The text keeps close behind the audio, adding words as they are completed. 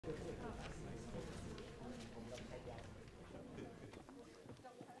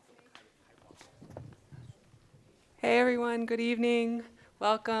Hey everyone, good evening.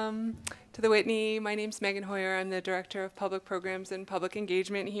 Welcome to the Whitney. My name's Megan Hoyer. I'm the Director of Public Programs and Public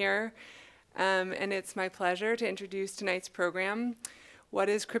Engagement here. And it's my pleasure to introduce tonight's program, What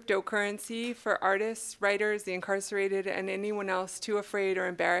is Cryptocurrency for Artists, Writers, the Incarcerated, and anyone else too afraid or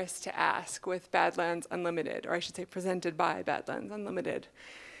embarrassed to ask with Badlands Unlimited, or I should say presented by Badlands Unlimited.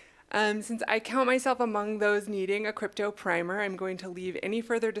 Since I count myself among those needing a crypto primer, I'm going to leave any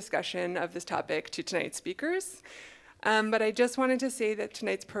further discussion of this topic to tonight's speakers. But I just wanted to say that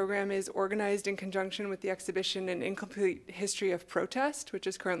tonight's program is organized in conjunction with the exhibition An Incomplete History of Protest, which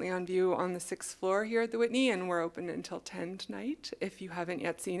is currently on view on the 6th floor here at the Whitney, and we're open until 10 tonight if you haven't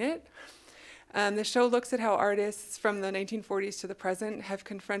yet seen it. The show looks at how artists from the 1940s to the present have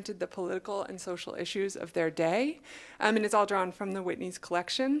confronted the political and social issues of their day, and it's all drawn from the Whitney's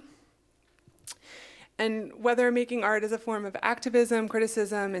collection. And whether making art as a form of activism,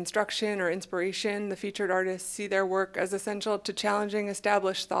 criticism, instruction, or inspiration, the featured artists see their work as essential to challenging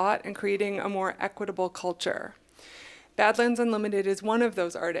established thought and creating a more equitable culture. Badlands Unlimited is one of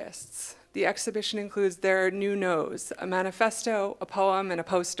those artists. The exhibition includes their new nose, a manifesto, a poem, and a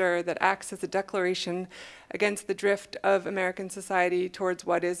poster that acts as a declaration against the drift of American society towards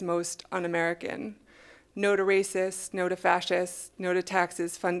what is most un-American. No to racists, no to fascists, no to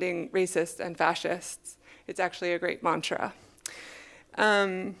taxes funding racists and fascists. It's actually a great mantra.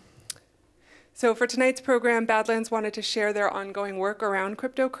 So for tonight's program, Badlands wanted to share their ongoing work around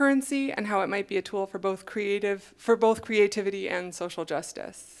cryptocurrency and how it might be a tool for both creativity and social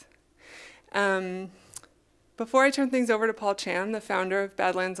justice. Before I turn things over to Paul Pham, the founder of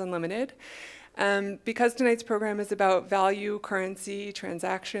Badlands Unlimited, because tonight's program is about value, currency,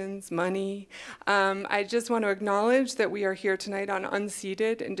 transactions, money, I just want to acknowledge that we are here tonight on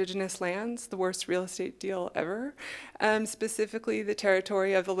unceded indigenous lands, the worst real estate deal ever, specifically the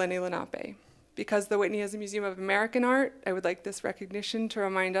territory of the Lenni Lenape. Because the Whitney is a museum of American art, I would like this recognition to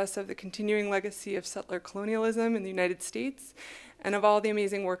remind us of the continuing legacy of settler colonialism in the United States and of all the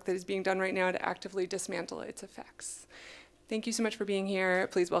amazing work that is being done right now to actively dismantle its effects. Thank you so much for being here.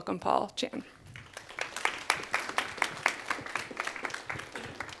 Please welcome Paul Pham.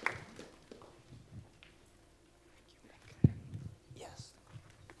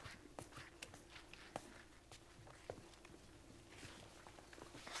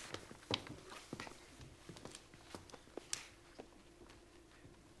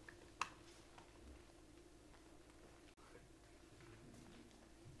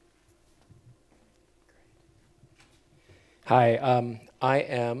 Hi, I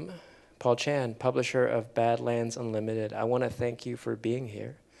am Paul Pham, publisher of Badlands Unlimited. I want to thank you for being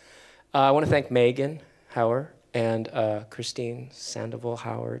here. I want to thank Megan Hoyer and Christine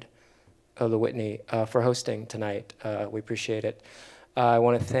Sandoval-Howard of the Whitney for hosting tonight. We appreciate it. I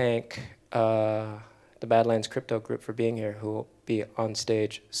want to thank the Badlands Crypto Group for being here, who will be on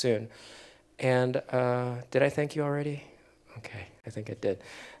stage soon. And did I thank you already? Okay, I think I did.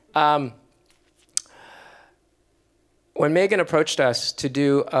 When Megan approached us to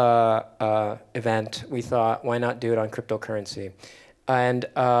do an event, we thought, why not do it on cryptocurrency? And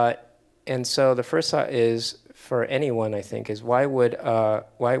so the first thought is, for anyone, I think, is why would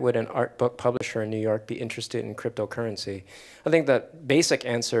an art book publisher in New York be interested in cryptocurrency? I think the basic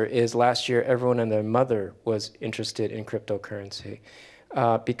answer is last year, everyone and their mother was interested in cryptocurrency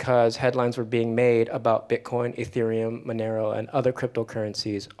because headlines were being made about Bitcoin, Ethereum, Monero, and other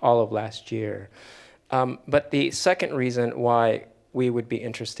cryptocurrencies all of last year. But the second reason why we would be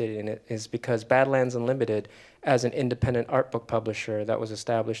interested in it is because Badlands Unlimited, as an independent art book publisher that was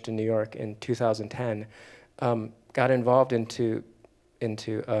established in New York in 2010, got involved into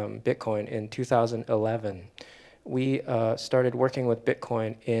Bitcoin in 2011. We started working with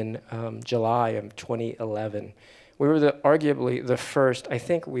Bitcoin in July of 2011. We were arguably the first, I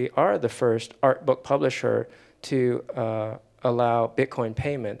think we are the first art book publisher to allow Bitcoin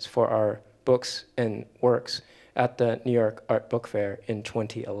payments for our books and works at the New York Art Book Fair in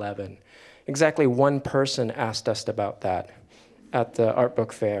 2011. Exactly one person asked us about that at the Art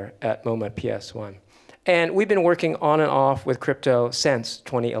Book Fair at MoMA PS1. And we've been working on and off with crypto since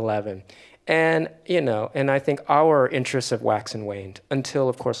 2011. And, and I think our interests have waxed and waned until,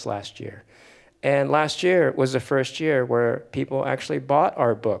 of course, last year. And last year was the first year where people actually bought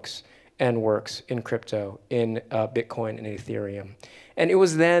our books and works in crypto, in Bitcoin and Ethereum. And it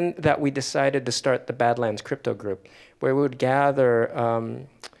was then that we decided to start the Badlands Crypto Group, where we would gather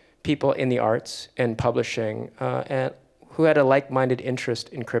people in the arts and publishing and who had a like-minded interest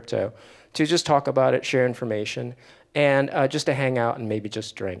in crypto to just talk about it, share information, and just to hang out and maybe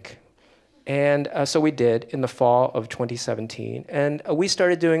just drink. And so we did in the fall of 2017. And we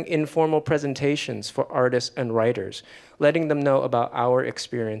started doing informal presentations for artists and writers, letting them know about our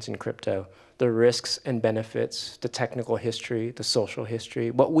experience in crypto, the risks and benefits, the technical history, the social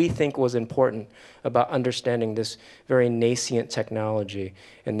history, what we think was important about understanding this very nascent technology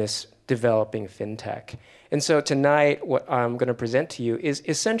and this developing fintech. And so tonight, what I'm going to present to you is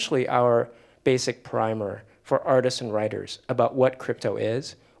essentially our basic primer for artists and writers about what crypto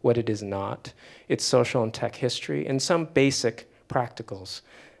is, what it is not, its social and tech history, and some basic practicals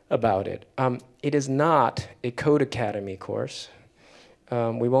about it. It is not a Code Academy course.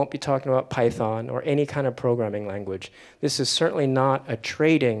 We won't be talking about Python or any kind of programming language. This is certainly not a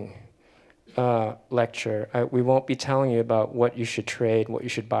trading lecture. We won't be telling you about what you should trade, what you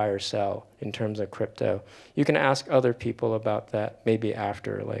should buy or sell in terms of crypto. You can ask other people about that maybe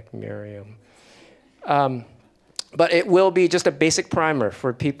after, like Miriam. But it will be just a basic primer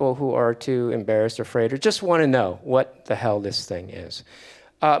for people who are too embarrassed or afraid or just want to know what the hell this thing is.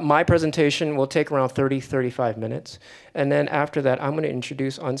 My presentation will take around 30, 35 minutes. And then after that, I'm going to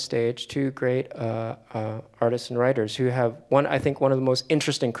introduce on stage two great artists and writers who have I think one of the most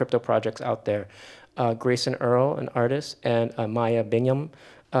interesting crypto projects out there. Grayson Earle, an artist, and Binyam,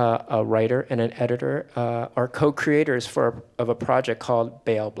 a writer and an editor, are co-creators of a project called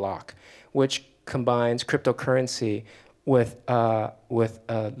Bail Bloc, which combines cryptocurrency with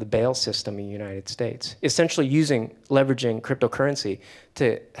the bail system in the United States, essentially leveraging cryptocurrency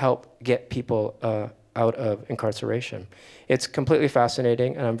to help get people out of incarceration. It's completely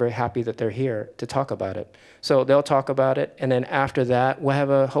fascinating, and I'm very happy that they're here to talk about it. So they'll talk about it, and then after that, we'll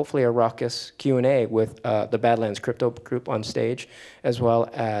have hopefully a raucous Q&A with the Badlands Crypto Group on stage, as well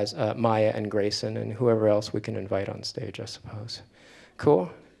as Maya and Grayson and whoever else we can invite on stage, I suppose.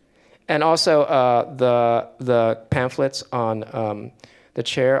 Cool? And also, the pamphlets on the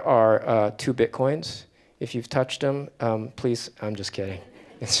chair are 2 Bitcoins. If you've touched them, please, I'm just kidding.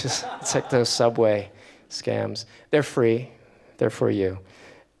 It's like those subway scams. They're free. They're for you.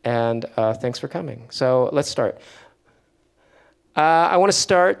 And thanks for coming. So let's start. I want to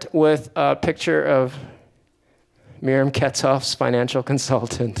start with a picture of Miriam Katzeff's financial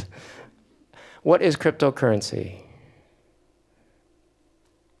consultant. What is cryptocurrency?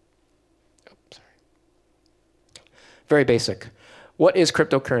 Very basic. What is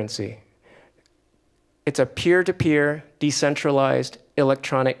cryptocurrency? It's a peer-to-peer, decentralized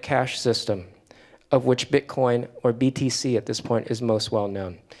electronic cash system, of which Bitcoin, or BTC at this point, is most well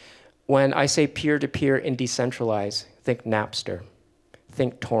known. When I say peer-to-peer and decentralized, think Napster,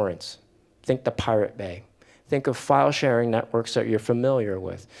 think torrents, think the Pirate Bay, think of file-sharing networks that you're familiar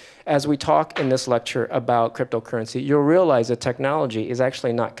with. As we talk in this lecture about cryptocurrency, you'll realize that technology is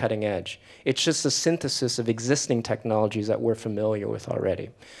actually not cutting edge. It's just a synthesis of existing technologies that we're familiar with already.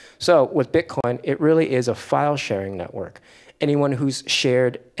 So with Bitcoin, it really is a file-sharing network. Anyone who's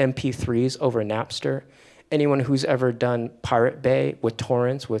shared MP3s over Napster, anyone who's ever done Pirate Bay with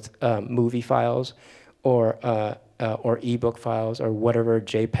torrents, with movie files, or ebook files, or whatever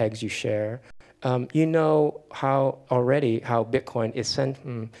JPEGs you share, you know how Bitcoin is sent,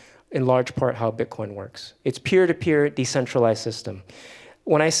 in large part how Bitcoin works. It's peer-to-peer decentralized system.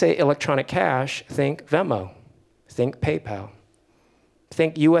 When I say electronic cash, think Venmo, think PayPal,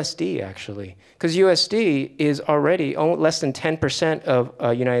 think USD actually, because USD is already less than 10%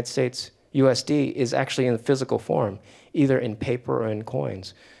 of United States USD is actually in physical form, either in paper or in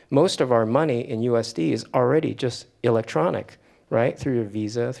coins. Most of our money in USD is already just electronic, right? Through your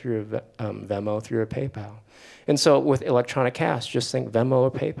Visa, through your Venmo, through your PayPal. And so with electronic cash, just think Venmo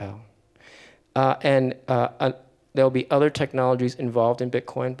or PayPal. There'll be other technologies involved in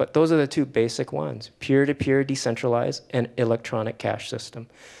Bitcoin, but those are the 2 basic ones, peer-to-peer decentralized and electronic cash system.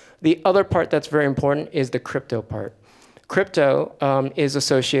 The other part that's very important is the crypto part. Crypto is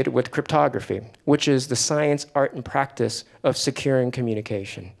associated with cryptography, which is the science, art, and practice of securing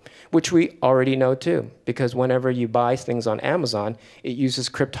communication, which we already know too, because whenever you buy things on Amazon, it uses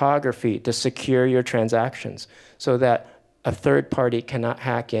cryptography to secure your transactions so that a third party cannot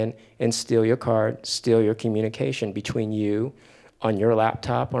hack in and steal your card, steal your communication between you on your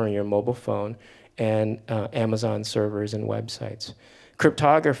laptop or on your mobile phone and Amazon servers and websites.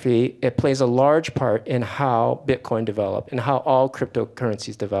 Cryptography, it plays a large part in how Bitcoin developed and how all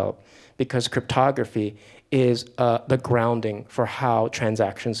cryptocurrencies develop, because cryptography is the grounding for how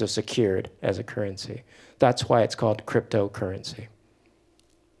transactions are secured as a currency. That's why it's called cryptocurrency.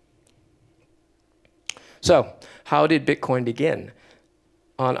 So, how did Bitcoin begin?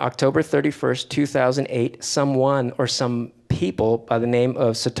 On October 31st, 2008, someone or some people by the name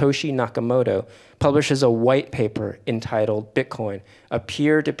of Satoshi Nakamoto publishes a white paper entitled Bitcoin, a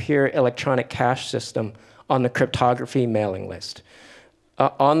peer-to-peer electronic cash system on the cryptography mailing list.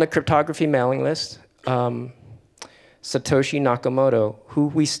 On the cryptography mailing list, Satoshi Nakamoto, who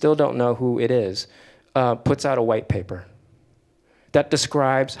we still don't know who it is, puts out a white paper that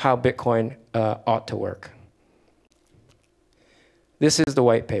describes how Bitcoin ought to work. This is the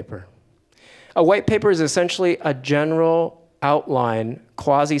white paper. A white paper is essentially a general outline,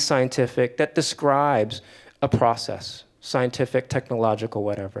 quasi-scientific, that describes a process, scientific, technological,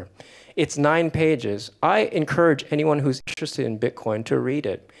 whatever. It's 9 pages. I encourage anyone who's interested in Bitcoin to read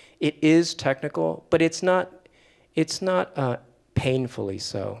it. It is technical, but it's not painfully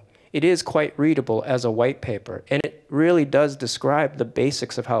so. It is quite readable as a white paper, and it really does describe the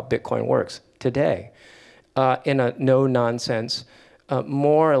basics of how Bitcoin works today in a no-nonsense,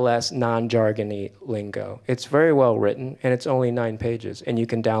 more or less non-jargony lingo. It's very well written, and it's only 9 pages, and you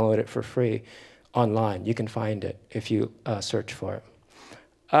can download it for free online. You can find it if you search for it.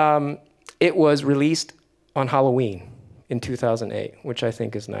 It was released on Halloween in 2008, which I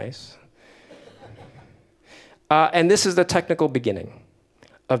think is nice. And this is the technical beginning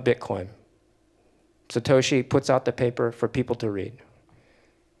of Bitcoin. Satoshi puts out the paper for people to read.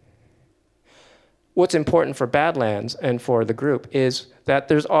 What's important for Badlands and for the group is that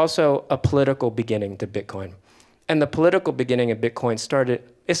there's also a political beginning to Bitcoin. And the political beginning of Bitcoin started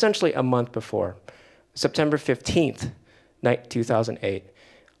essentially a month before, September 15th, 2008.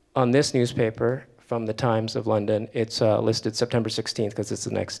 On this newspaper from the Times of London, it's listed September 16th because it's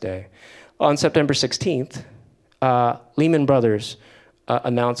the next day. On September 16th, Lehman Brothers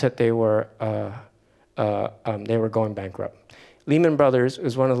announced that they were going bankrupt. Lehman Brothers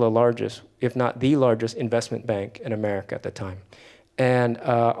was one of the largest, if not the largest, investment bank in America at the time. And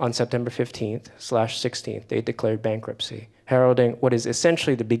on September 15th/16th, they declared bankruptcy, heralding what is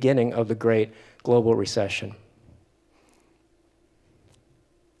essentially the beginning of the Great Global Recession.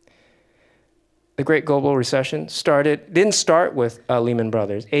 The Great Global Recession didn't start with Lehman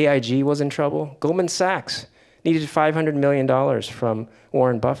Brothers. AIG was in trouble. Goldman Sachs needed $500 million from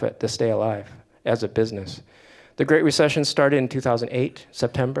Warren Buffett to stay alive as a business. The Great Recession started in 2008,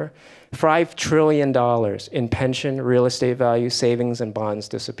 September. $5 trillion in pension, real estate value, savings, and bonds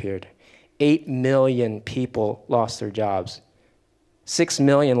disappeared. 8 million people lost their jobs. 6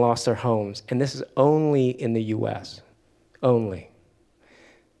 million lost their homes, and this is only in the US, only.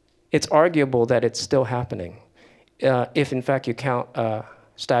 It's arguable that it's still happening. If in fact you count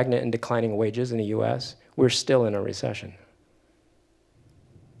stagnant and declining wages in the US, we're still in a recession.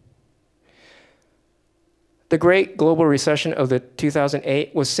 The Great Global Recession of the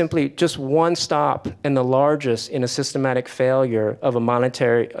 2008 was simply just one stop and the largest in a systematic failure of a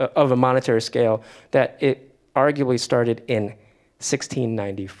monetary scale that it arguably started in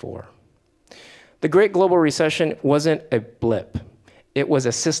 1694. The Great Global Recession wasn't a blip. It was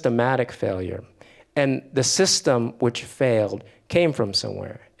a systematic failure. And the system which failed came from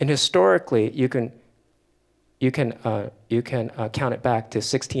somewhere. And historically, you can count it back to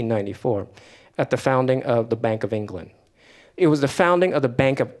 1694. At the founding of the Bank of England. It was the founding of the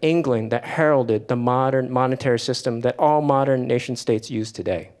Bank of England that heralded the modern monetary system that all modern nation states use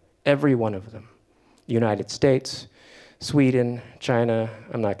today. Every one of them. The United States, Sweden, China,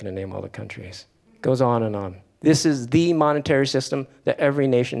 I'm not going to name all the countries. It goes on and on. This is the monetary system that every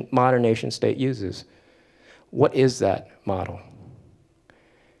modern nation state uses. What is that model?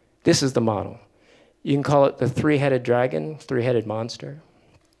 This is the model. You can call it the three-headed dragon, three-headed monster.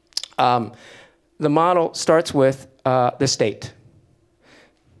 The model starts with the state.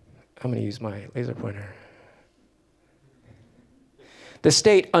 I'm going to use my laser pointer. The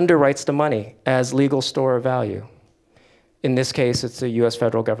state underwrites the money as legal store of value. In this case, it's the US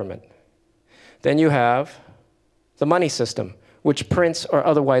federal government. Then you have the money system, which prints or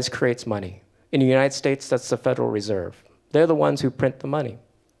otherwise creates money. In the United States, that's the Federal Reserve. They're the ones who print the money.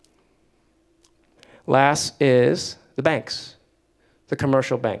 Last is the banks. The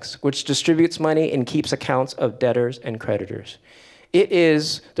commercial banks, which distributes money and keeps accounts of debtors and creditors. It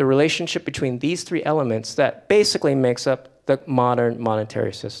is the relationship between these three elements that basically makes up the modern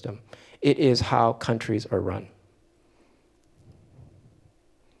monetary system. It is how countries are run.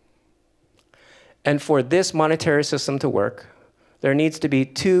 And for this monetary system to work, there needs to be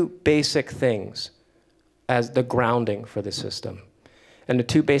two basic things as the grounding for the system. And the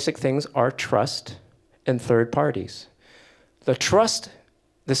two basic things are trust and third parties. The trust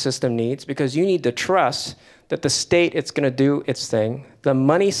the system needs, because you need to trust that the state, it's going to do its thing. The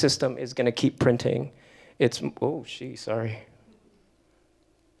money system is going to keep printing.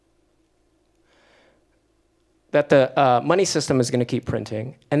 that the money system is going to keep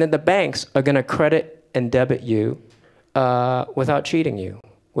printing, and then the banks are going to credit and debit you without cheating you,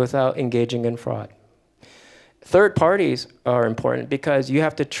 without engaging in fraud. Third parties are important because you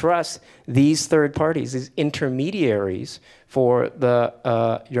have to trust these third parties, these intermediaries for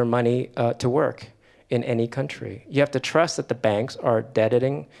your money to work in any country. You have to trust that the banks are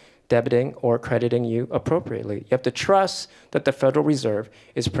debiting or crediting you appropriately. You have to trust that the Federal Reserve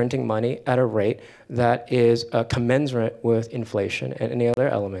is printing money at a rate that is commensurate with inflation and any other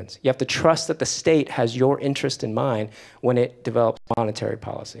elements. You have to trust that the state has your interest in mind when it develops monetary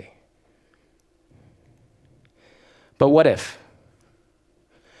policy. But what if?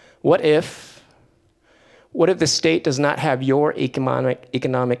 What if the state does not have your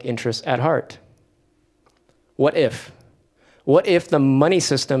economic interests at heart? What if? What if the money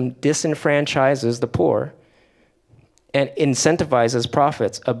system disenfranchises the poor and incentivizes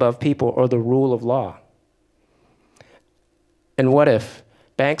profits above people or the rule of law? And what if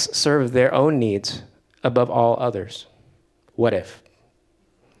banks serve their own needs above all others? What if?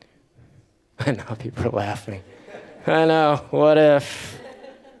 I know people are laughing. I know, what if?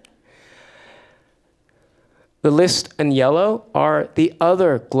 The list in yellow are the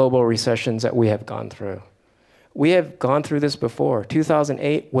other global recessions that we have gone through. We have gone through this before.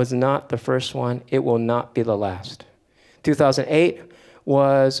 2008 was not the first one. It will not be the last. 2008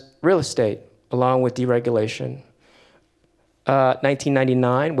 was real estate, along with deregulation.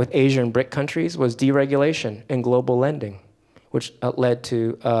 1999, with Asia and BRIC countries, was deregulation and global lending, which led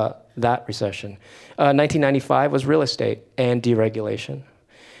to that recession. 1995 was real estate and deregulation.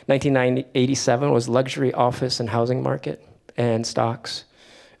 1987 was luxury office and housing market and stocks.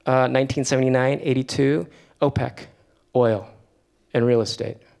 1979-82, OPEC, oil and real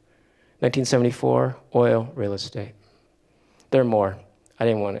estate. 1974, oil, real estate. There are more. I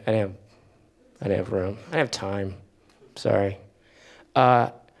didn't have room. I didn't have time. Sorry.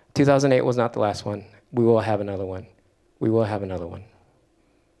 2008 was not the last one. We will have another one. We will have another one.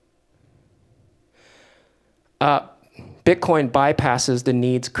 Bitcoin bypasses the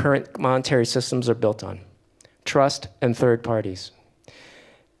needs current monetary systems are built on: trust and third parties.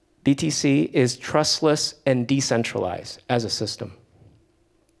 BTC is trustless and decentralized as a system.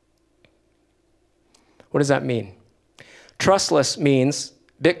 What does that mean? Trustless means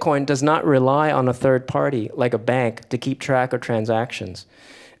Bitcoin does not rely on a third party like a bank to keep track of transactions.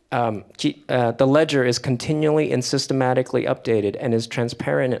 The ledger is continually and systematically updated and is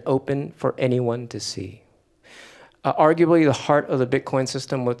transparent and open for anyone to see. Arguably the heart of the Bitcoin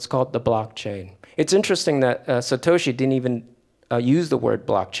system, what's called the blockchain. It's interesting that Satoshi didn't even use the word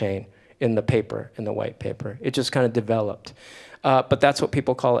blockchain in the paper, in the white paper. It just kind of developed. But that's what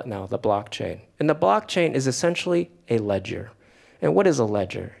people call it now, the blockchain. And the blockchain is essentially a ledger. And what is a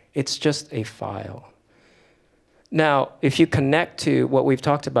ledger? It's just a file. Now, if you connect to what we've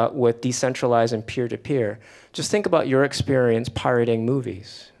talked about with decentralized and peer-to-peer, just think about your experience pirating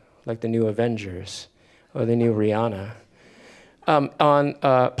movies, like the new Avengers or the new Rihanna. On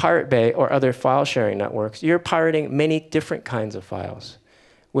Pirate Bay or other file sharing networks, you're pirating many different kinds of files.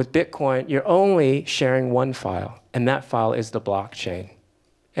 With Bitcoin, you're only sharing one file, and that file is the blockchain.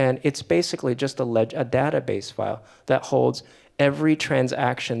 And it's basically just a database file that holds every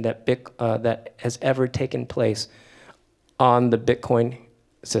transaction that has ever taken place on the Bitcoin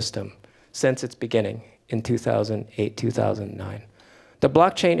system since its beginning in 2008, 2009. The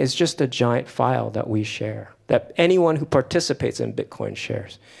blockchain is just a giant file that we share, that anyone who participates in Bitcoin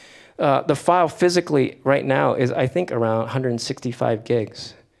shares. The file physically right now is, I think, around 165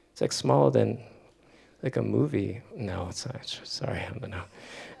 gigs. It's like smaller than like a movie. No, it's not. Sorry, I don't know.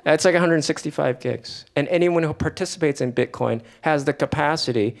 It's like 165 gigs. And anyone who participates in Bitcoin has the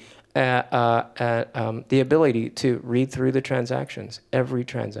capacity, the ability to read through the transactions, every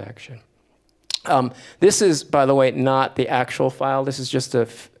transaction. This is, by the way, not the actual file. This is just a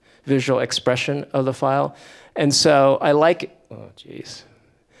visual expression of the file. And so I like it. Oh, geez.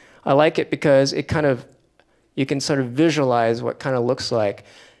 I like it because it kind of, you can sort of visualize what kind of looks like.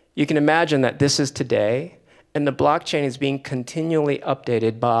 You can imagine that this is today, and the blockchain is being continually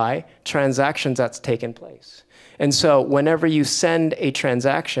updated by transactions that's taken place. And so whenever you send a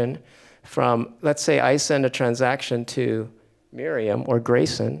transaction from, let's say I send a transaction to Miriam or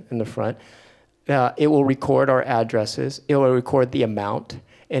Grayson in the front, it will record our addresses, it will record the amount,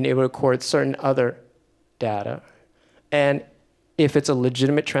 and it will record certain other data. And if it's a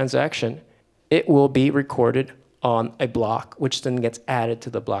legitimate transaction, it will be recorded on a block, which then gets added to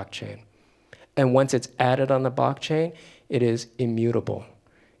the blockchain. And once it's added on the blockchain, it is immutable.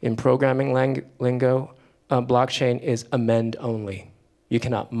 In programming lingo, blockchain is amend only. You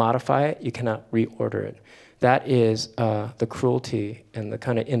cannot modify it, you cannot reorder it. That is the cruelty and the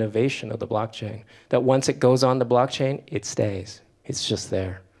kind of innovation of the blockchain, that once it goes on the blockchain, it stays. It's just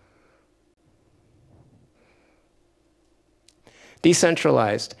there.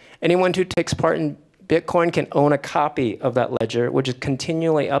 Decentralized. Anyone who takes part in Bitcoin can own a copy of that ledger, which is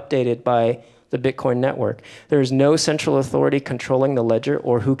continually updated by the Bitcoin network. There is no central authority controlling the ledger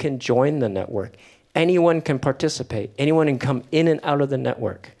or who can join the network. Anyone can participate. Anyone can come in and out of the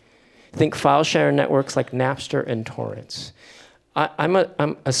network. Think file share networks like Napster and torrents.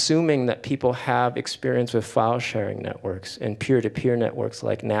 I'm assuming that people have experience with file sharing networks and peer-to-peer networks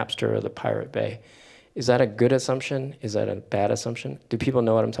like Napster or the Pirate Bay. Is that a good assumption? Is that a bad assumption? Do people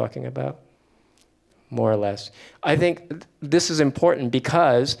know what I'm talking about? More or less. I think this is important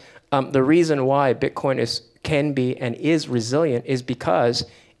because the reason why Bitcoin can be and is resilient is because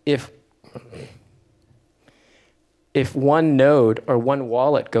if one node or one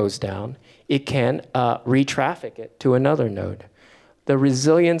wallet goes down, it can re-traffic it to another node. The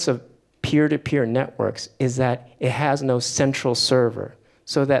resilience of peer-to-peer networks is that it has no central server,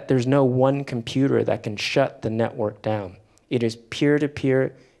 so that there's no one computer that can shut the network down. It is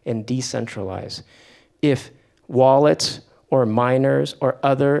peer-to-peer and decentralized. If wallets or miners or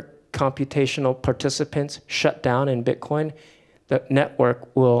other computational participants shut down in Bitcoin, the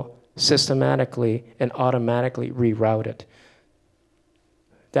network will systematically and automatically reroute it.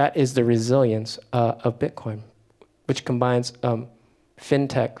 That is the resilience of Bitcoin, which combines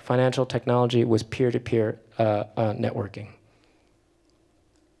fintech, financial technology, with peer-to-peer networking.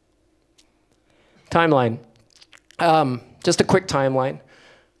 Timeline. Just a quick timeline.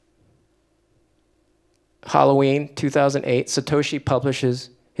 Halloween 2008, Satoshi publishes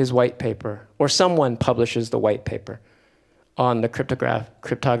his white paper, or someone publishes the white paper on the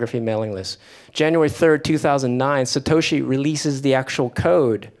cryptography mailing list. January 3rd, 2009, Satoshi releases the actual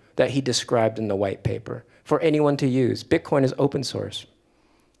code that he described in the white paper for anyone to use. Bitcoin is open source.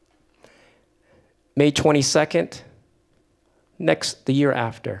 May 22nd, the year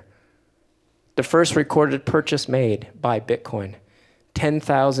after, the first recorded purchase made by Bitcoin,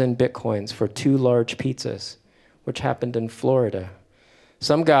 10,000 Bitcoins for 2 large pizzas, which happened in Florida.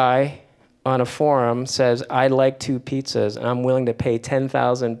 Some guy on a forum says, I like 2 pizzas and I'm willing to pay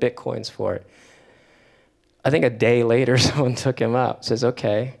 10,000 Bitcoins for it. I think a day later, someone took him up, says,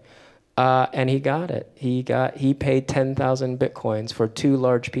 okay. And he got it. He paid 10,000 Bitcoins for 2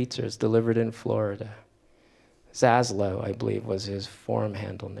 large pizzas delivered in Florida. Zaslow, I believe, was his forum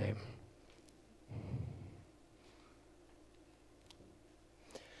handle name.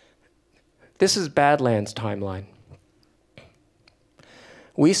 This is Badlands timeline.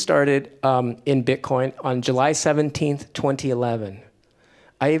 We started in Bitcoin on July 17th, 2011.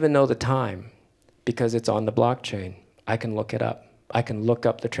 I even know the time because it's on the blockchain. I can look it up. I can look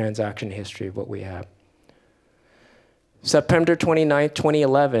up the transaction history of what we have. September 29th,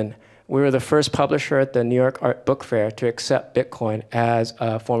 2011, we were the first publisher at the New York Art Book Fair to accept Bitcoin as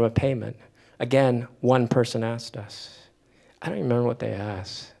a form of payment. Again, one person asked us. I don't remember what they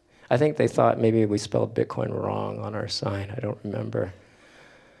asked. I think they thought maybe we spelled Bitcoin wrong on our sign. I don't remember.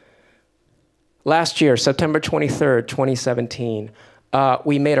 Last year, September 23rd, 2017,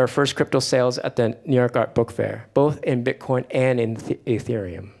 we made our first crypto sales at the New York Art Book Fair, both in Bitcoin and in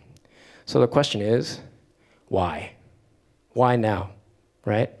Ethereum. So the question is, why? Why now,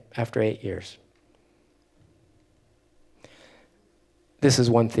 right? After 8 years. This is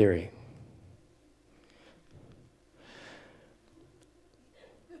one theory.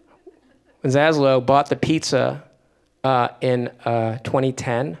 When Zaslow bought the pizza in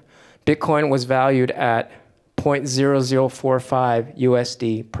 2010, Bitcoin was valued at 0.0045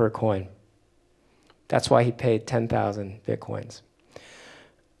 USD per coin. That's why he paid 10,000 Bitcoins.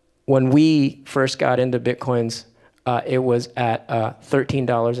 When we first got into Bitcoins, it was at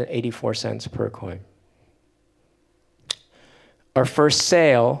 $13.84 per coin. Our first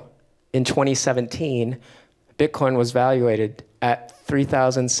sale in 2017, Bitcoin was valued at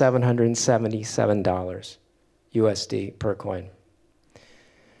 $3,777 USD per coin.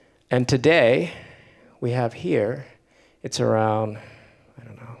 And today, we have here, it's around, I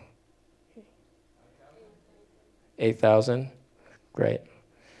don't know, 8,000. Great.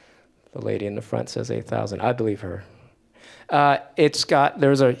 The lady in the front says 8,000. I believe her.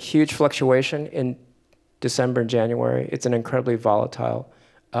 There's a huge fluctuation in December and January. It's an incredibly volatile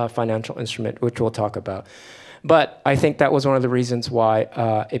financial instrument, which we'll talk about. But I think that was one of the reasons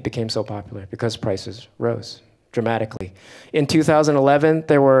why it became so popular, because prices rose dramatically. In 2011,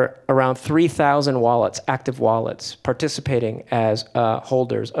 there were around 3,000 wallets, active wallets, participating as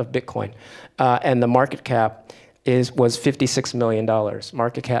holders of Bitcoin. And the market cap was $56 million.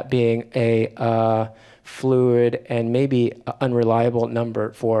 Market cap being a fluid and maybe unreliable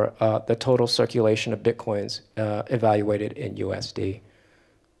number for the total circulation of Bitcoins evaluated in USD.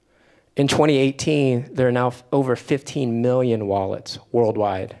 In 2018, there are now over 15 million wallets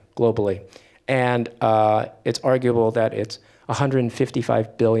worldwide, globally. And it's arguable that it's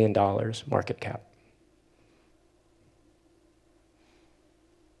 $155 billion market cap.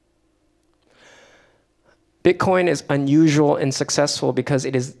 Bitcoin is unusual and successful because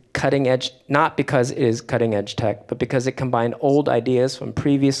it is cutting edge, not because it is cutting edge tech, but because it combined old ideas from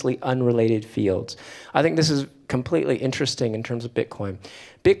previously unrelated fields. I think this is completely interesting in terms of Bitcoin.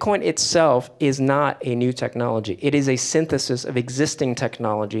 Bitcoin itself is not a new technology. It is a synthesis of existing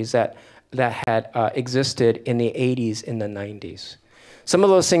technologies that had existed in the 80s and the 90s. Some of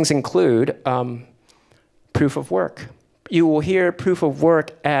those things include proof of work. You will hear proof of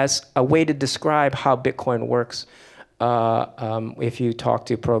work as a way to describe how Bitcoin works if you talk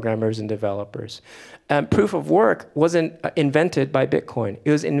to programmers and developers. Proof of work wasn't invented by Bitcoin.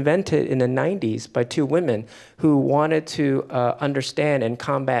 It was invented in the 90s by two women who wanted to understand and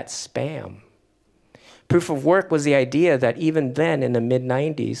combat spam. Proof of work was the idea that even then in the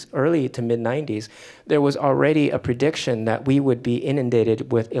mid-90s, early to mid-90s, there was already a prediction that we would be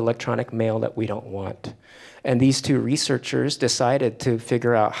inundated with electronic mail that we don't want. And these two researchers decided to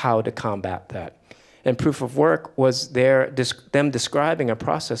figure out how to combat that. And proof of work was them describing a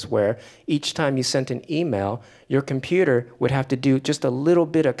process where each time you sent an email, your computer would have to do just a little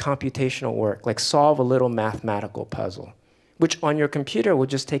bit of computational work, like solve a little mathematical puzzle, which on your computer would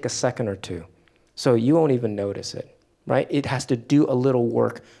just take a second or two. So you won't even notice it, right? It has to do a little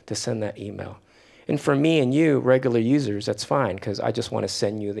work to send that email. And for me and you, regular users, that's fine, because I just want to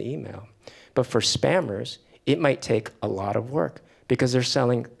send you the email. But for spammers, it might take a lot of work because they're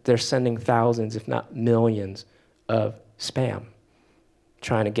sending thousands, if not millions, of spam,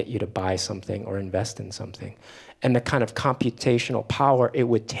 trying to get you to buy something or invest in something. And the kind of computational power it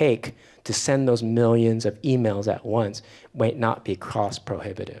would take to send those millions of emails at once might not be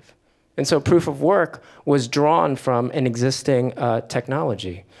cost-prohibitive. And so proof of work was drawn from an existing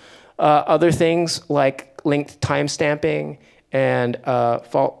technology. Other things like linked timestamping and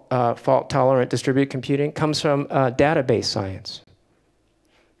fault-tolerant distributed computing comes from database science.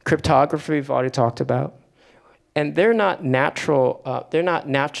 Cryptography we've already talked about. And they're not natural, there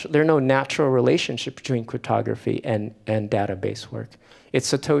are no natural relationship between cryptography and database work.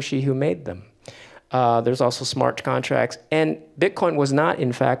 It's Satoshi who made them. There's also smart contracts. And Bitcoin was not,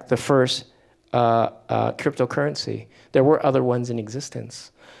 in fact, the first cryptocurrency. There were other ones in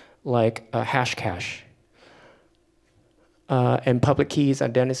existence, like Hashcash. And public keys,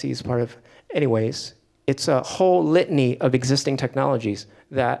 identity is part of, anyways, it's a whole litany of existing technologies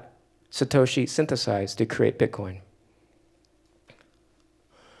that Satoshi synthesized to create Bitcoin.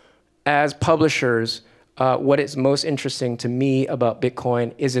 As publishers, what is most interesting to me about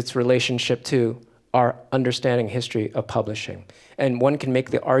Bitcoin is its relationship to our understanding history of publishing. And one can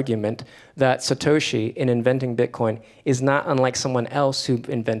make the argument that Satoshi, in inventing Bitcoin, is not unlike someone else who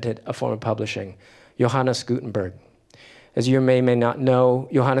invented a form of publishing, Johannes Gutenberg. As you may not know,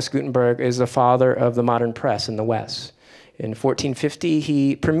 Johannes Gutenberg is the father of the modern press in the West. In 1450,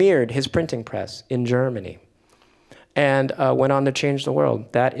 he premiered his printing press in Germany and went on to change the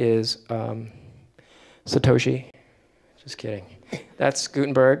world. That is Satoshi. Just kidding. That's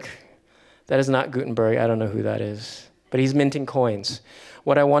Gutenberg. That is not Gutenberg. I don't know who that is. But he's minting coins.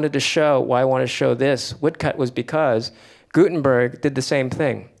 What I wanted to show, why I wanted to show this woodcut was because Gutenberg did the same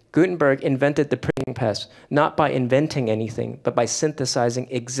thing. Gutenberg invented the printing press, not by inventing anything, but by synthesizing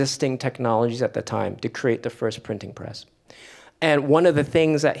existing technologies at the time to create the first printing press. And one of the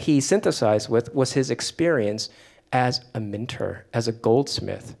things that he synthesized with was his experience as a minter, as a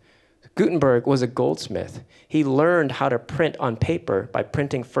goldsmith. Gutenberg was a goldsmith. He learned how to print on paper by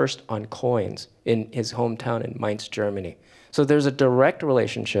printing first on coins in his hometown in Mainz, Germany. So there's a direct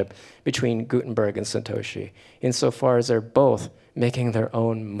relationship between Gutenberg and Satoshi, insofar as they're both making their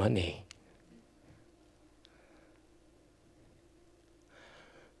own money.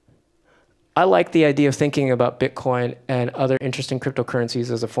 I like the idea of thinking about Bitcoin and other interesting cryptocurrencies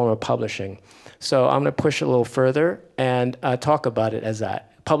as a form of publishing. So I'm going to push a little further and talk about it as that.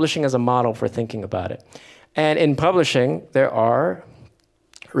 Publishing as a model for thinking about it. And in publishing, there are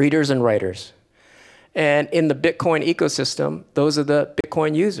readers and writers. And in the Bitcoin ecosystem, those are the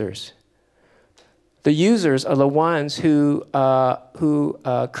Bitcoin users. The users are the ones who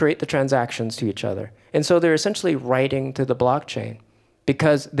create the transactions to each other. And so they're essentially writing to the blockchain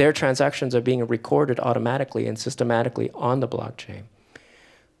because their transactions are being recorded automatically and systematically on the blockchain.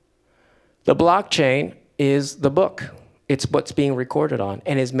 The blockchain is the book. It's what's being recorded on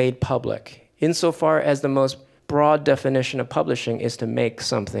and is made public. insofar as the most broad definition of publishing is to make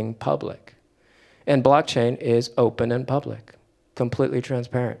something public. And blockchain is open and public, completely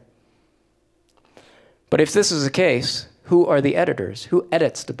transparent. But if this is the case, who are the editors? Who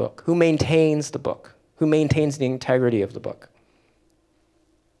edits the book? Who maintains the book? Who maintains the integrity of the book?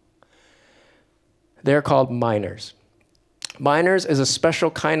 They're called miners. Miners is a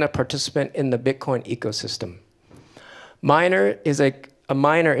special kind of participant in the Bitcoin ecosystem. A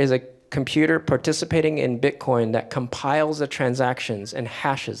miner is a computer participating in Bitcoin that compiles the transactions and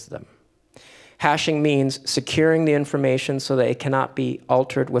hashes them. Hashing means securing the information so that it cannot be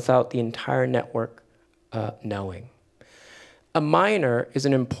altered without the entire network knowing. A miner is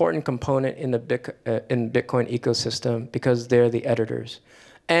an important component in the Bitcoin ecosystem because they're the editors.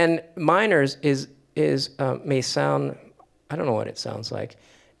 And miners may sound, I don't know what it sounds like.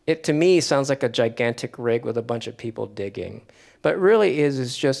 It, to me, sounds like a gigantic rig with a bunch of people digging. But really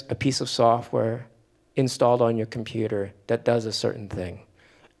is just a piece of software installed on your computer that does a certain thing.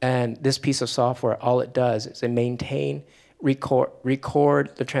 And this piece of software, all it does is it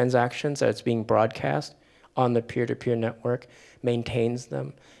record the transactions that's being broadcast on the peer-to-peer network, maintains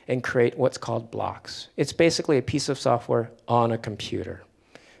them, and create what's called blocks. It's basically a piece of software on a computer.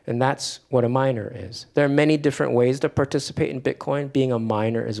 And that's what a miner is. There are many different ways to participate in Bitcoin. Being a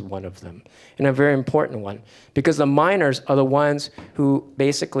miner is one of them, and a very important one, because the miners are the ones who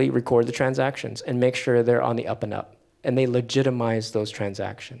basically record the transactions and make sure they're on the up and up, and they legitimize those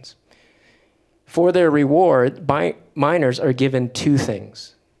transactions. For their reward, miners are given two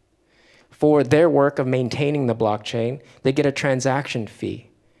things. For their work of maintaining the blockchain, they get a transaction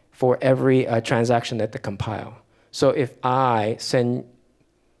fee for every transaction that they compile. So if I send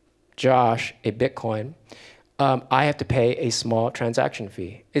Josh a Bitcoin, I have to pay a small transaction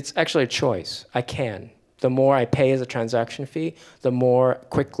fee. It's actually a choice. I can. The more I pay as a transaction fee, the more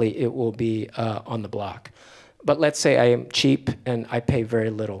quickly it will be on the block. But let's say I am cheap and I pay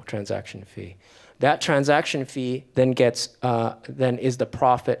very little transaction fee. That transaction fee then is the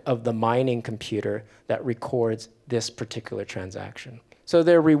profit of the mining computer that records this particular transaction. So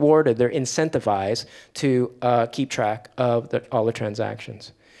they're rewarded, they're incentivized to keep track of all the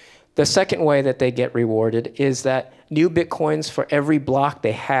transactions. The second way that they get rewarded is that new Bitcoins for every block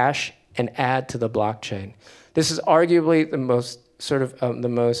they hash and add to the blockchain. This is arguably the most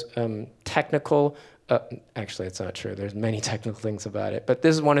technical. Actually, it's not true. There's many technical things about it, but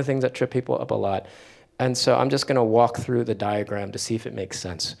this is one of the things that trip people up a lot. And so I'm just going to walk through the diagram to see if it makes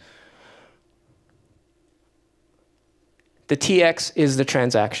sense. The TX is the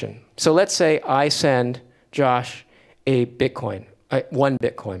transaction. So let's say I send Josh a Bitcoin, one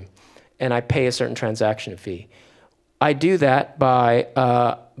Bitcoin, and I pay a certain transaction fee. I do that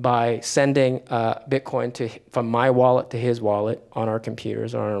by sending Bitcoin from my wallet to his wallet on our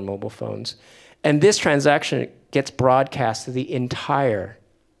computers or on our mobile phones. And this transaction gets broadcast to the entire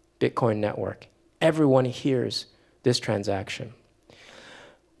Bitcoin network. Everyone hears this transaction.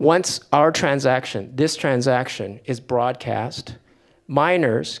 Once this transaction is broadcast,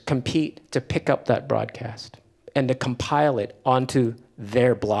 miners compete to pick up that broadcast and to compile it onto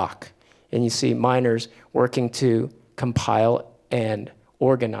their block. And you see miners working to compile and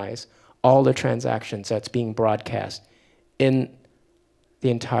organize all the transactions that's being broadcast in the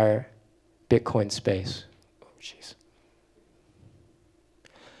entire Bitcoin space. Oh, jeez.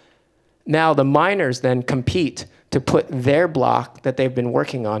 Now the miners then compete to put their block that they've been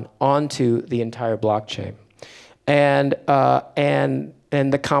working on onto the entire blockchain. And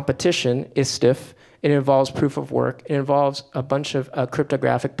the competition is stiff. It involves proof of work. It involves a bunch of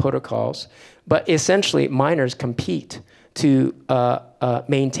cryptographic protocols. But essentially, miners compete to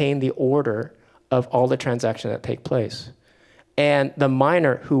maintain the order of all the transactions that take place. And the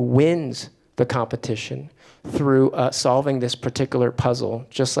miner who wins the competition through solving this particular puzzle,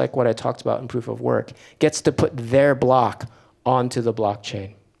 just like what I talked about in proof of work, gets to put their block onto the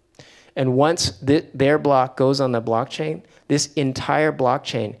blockchain. And once their block goes on the blockchain, this entire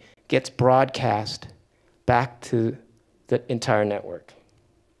blockchain gets broadcast back to the entire network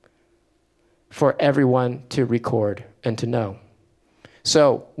for everyone to record and to know.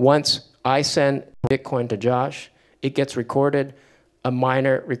 So once I send Bitcoin to Josh, it gets recorded, a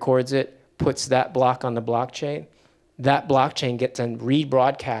miner records it, puts that block on the blockchain. That blockchain gets then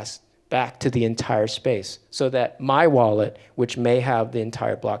rebroadcast back to the entire space so that my wallet, which may have the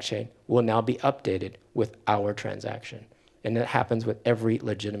entire blockchain, will now be updated with our transaction. And that happens with every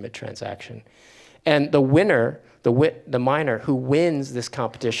legitimate transaction. And the winner, the miner who wins this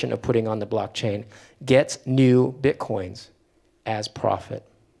competition of putting on the blockchain, gets new Bitcoins as profit.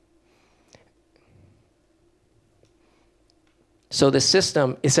 So the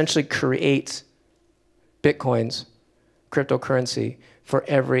system essentially creates Bitcoins, cryptocurrency,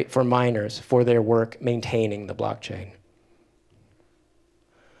 for miners, for their work maintaining the blockchain.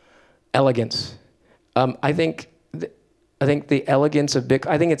 Elegance. I think the elegance of Bitcoin,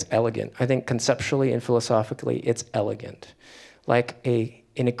 I think it's elegant. I think conceptually and philosophically, it's elegant. Like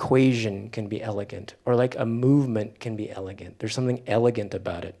an equation can be elegant, or like a movement can be elegant. There's something elegant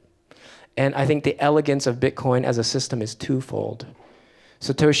about it. And I think the elegance of Bitcoin as a system is twofold.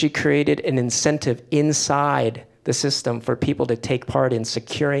 Satoshi created an incentive inside the system for people to take part in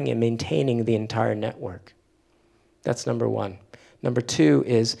securing and maintaining the entire network. That's number one. Number two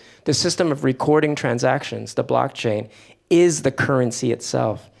is the system of recording transactions, the blockchain, is the currency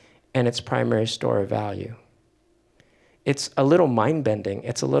itself and its primary store of value. It's a little mind-bending.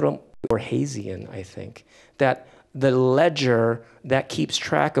 It's a little Borgesian, I think, that the ledger that keeps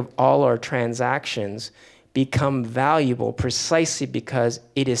track of all our transactions become valuable precisely because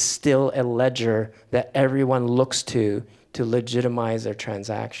it is still a ledger that everyone looks to legitimize their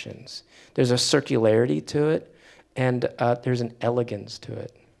transactions. There's a circularity to it, and there's an elegance to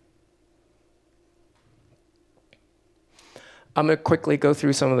it. I'm going to quickly go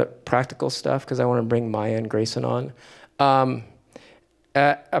through some of the practical stuff because I want to bring Maya and Grayson on.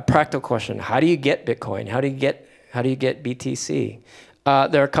 A practical question: how do you get Bitcoin? How do you get BTC?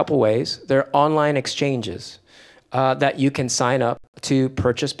 There are a couple ways. There are online exchanges that you can sign up to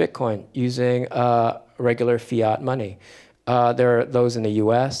purchase Bitcoin using regular fiat money. There are those in the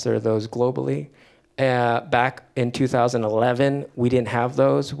US, there are those globally. Back in 2011, we didn't have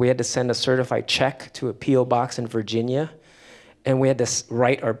those. We had to send a certified check to a P.O. box in Virginia, and we had to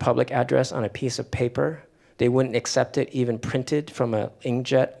write our public address on a piece of paper. They wouldn't accept it even printed from an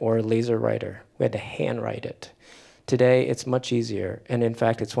inkjet or a laser writer. We had to handwrite it. Today, it's much easier, and in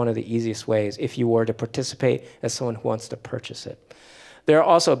fact, it's one of the easiest ways if you were to participate as someone who wants to purchase it. There are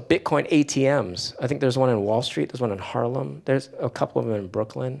also Bitcoin ATMs. I think there's one in Wall Street, there's one in Harlem, there's a couple of them in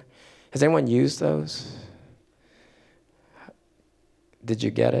Brooklyn. Has anyone used those? Did you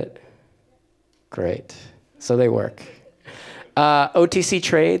get it? Great, so they work. OTC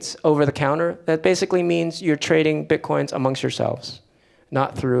trades, over the counter, that basically means you're trading Bitcoins amongst yourselves,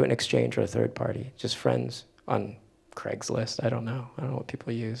 not through an exchange or a third party, just friends on Craigslist. I don't know what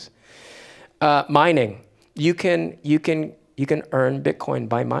people use. Mining. You can earn Bitcoin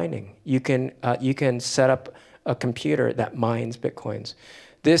by mining. You can set up a computer that mines Bitcoins.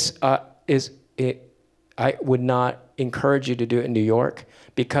 This I would not encourage you to do it in New York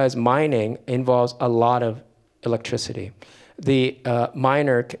because mining involves a lot of electricity. The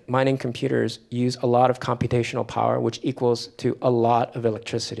mining computers use a lot of computational power, which equals to a lot of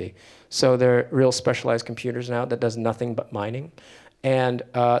electricity. So there are real specialized computers now that does nothing but mining. And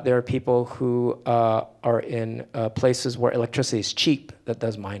there are people who are in places where electricity is cheap that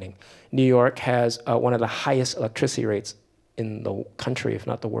does mining. New York has one of the highest electricity rates in the country, if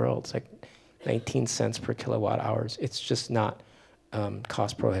not the world. It's like 19 cents per kilowatt hours. It's just not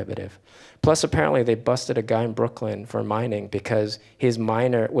cost prohibitive. Plus, apparently, they busted a guy in Brooklyn for mining because his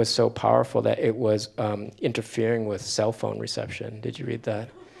miner was so powerful that it was interfering with cell phone reception. Did you read that?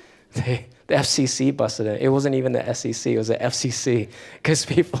 The FCC busted it. It wasn't even the SEC, it was the FCC, because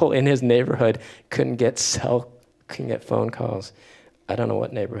people in his neighborhood couldn't get phone calls. I don't know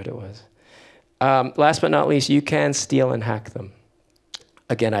what neighborhood it was. Last but not least, you can steal and hack them.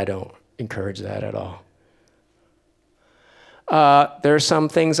 Again, I don't encourage that at all. There are some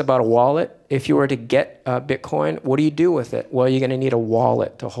things about a wallet. If you were to get Bitcoin, what do you do with it? Well, you're going to need a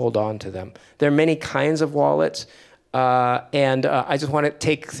wallet to hold on to them. There are many kinds of wallets. And I just want to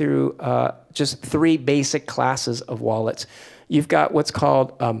take through just 3 basic classes of wallets. You've got what's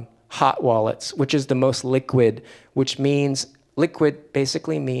called hot wallets, which is the most liquid, which means liquid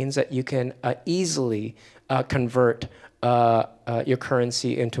basically means that you can easily convert your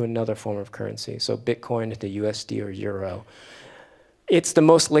currency into another form of currency. So Bitcoin into USD or Euro. It's the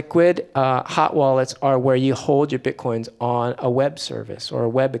most liquid. Hot wallets are where you hold your Bitcoins on a web service or a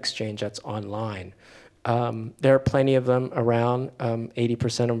web exchange that's online. There are plenty of them around.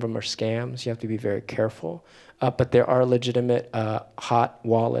 80% of them are scams. You have to be very careful. But there are legitimate hot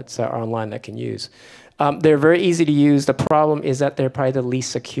wallets that are online that can use. They're very easy to use. The problem is that they're probably the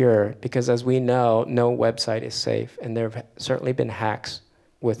least secure because, as we know, no website is safe. And there have certainly been hacks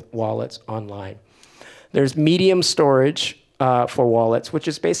with wallets online. There's medium storage for wallets, which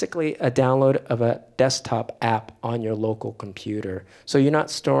is basically a download of a desktop app on your local computer. So you're not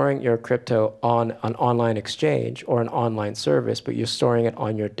storing your crypto on an online exchange or an online service, but you're storing it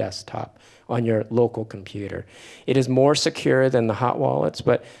on your desktop, on your local computer. It is more secure than the hot wallets,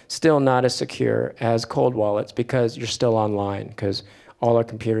 but still not as secure as cold wallets because you're still online, because all our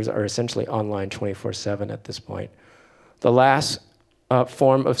computers are essentially online 24/7 at this point. The last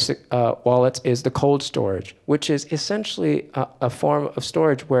form of wallets is the cold storage, which is essentially a form of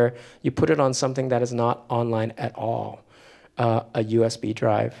storage where you put it on something that is not online at all. A USB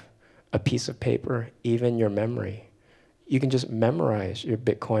drive, a piece of paper, even your memory. You can just memorize your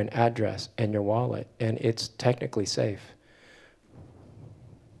Bitcoin address and your wallet, and it's technically safe.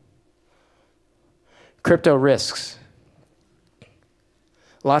 Crypto risks.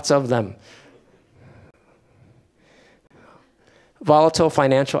 Lots of them. Volatile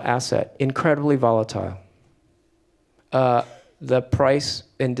financial asset, incredibly volatile. The price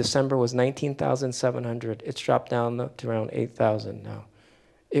in December was 19,700. It's dropped down to around 8,000 now.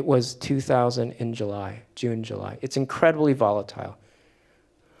 It was 2,000 in July, June, July. It's incredibly volatile.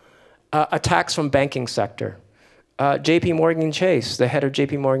 Attacks from banking sector. JP Morgan Chase, the head of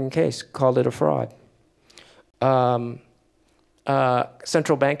JP Morgan Chase, called it a fraud.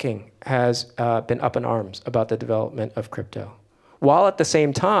 Central banking has been up in arms about the development of crypto, while at the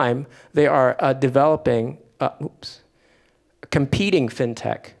same time they are developing competing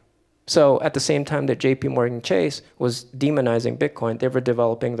fintech. So at the same time that JP Morgan Chase was demonizing Bitcoin, they were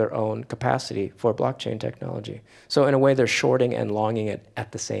developing their own capacity for blockchain technology. So in a way, they're shorting and longing it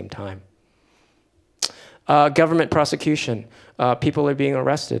at the same time. Government prosecution. People are being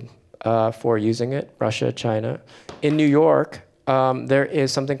arrested for using it, Russia, China. In New York, there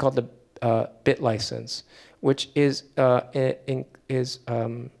is something called the bit license, which is a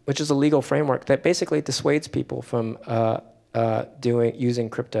legal framework that basically dissuades people from using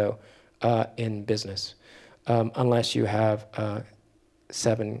crypto in business, unless you have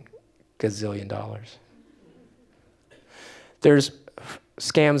 $7 gazillion. There's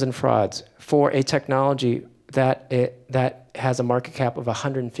scams and frauds for a technology that has a market cap of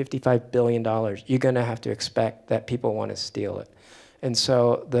 $155 billion. You're going to have to expect that people want to steal it. And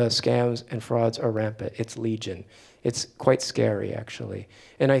so the scams and frauds are rampant. It's legion. It's quite scary, actually.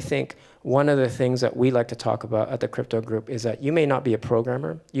 And I think one of the things that we like to talk about at the Crypto Group is that you may not be a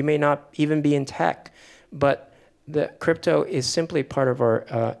programmer, you may not even be in tech, but the crypto is simply part of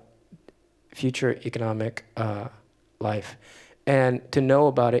our future economic life. And to know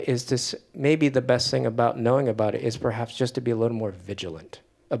about it is this, maybe the best thing about knowing about it is perhaps just to be a little more vigilant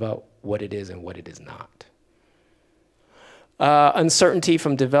about what it is and what it is not. Uncertainty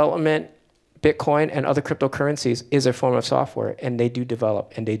from development. Bitcoin and other cryptocurrencies is a form of software, and they do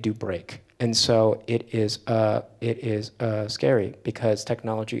develop and they do break. And so it is scary because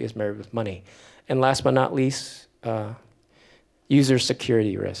technology is married with money. And last but not least, user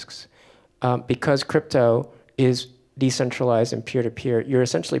security risks. Because crypto is decentralized and peer-to-peer, you're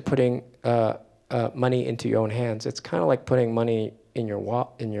essentially putting money into your own hands. It's kind of like putting money in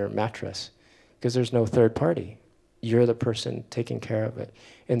your mattress, because there's no third party. You're the person taking care of it.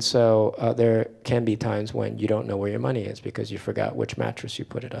 And so there can be times when you don't know where your money is because you forgot which mattress you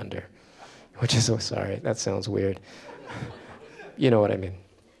put it under, which is, oh, sorry, that sounds weird. You know what I mean.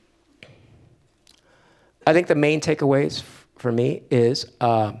 I think the main takeaways for me is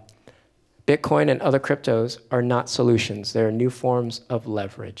Bitcoin and other cryptos are not solutions. They're new forms of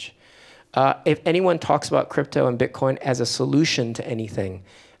leverage. If anyone talks about crypto and Bitcoin as a solution to anything,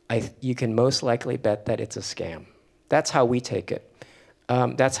 you can most likely bet that it's a scam. That's how we take it.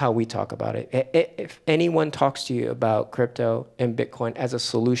 That's how we talk about it. If anyone talks to you about crypto and Bitcoin as a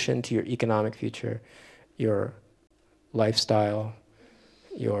solution to your economic future, your lifestyle,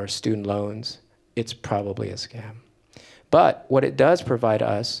 your student loans, it's probably a scam. But what it does provide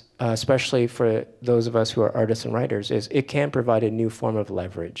us, especially for those of us who are artists and writers, is it can provide a new form of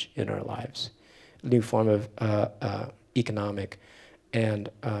leverage in our lives, a new form of economic and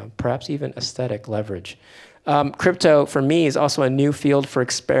perhaps even aesthetic leverage. Crypto, for me, is also a new field for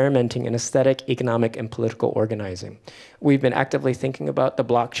experimenting in aesthetic, economic, and political organizing. We've been actively thinking about the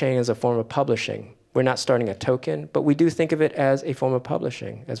blockchain as a form of publishing. We're not starting a token, but we do think of it as a form of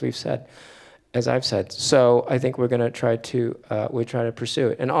publishing, as we've said, as I've said. So I think we're going to try to pursue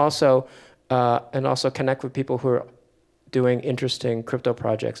it, and also connect with people who are doing interesting crypto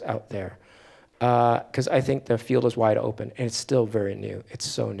projects out there, because I think the field is wide open, and it's still very new. It's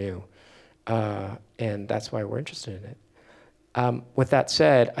so new. And that's why we're interested in it. With that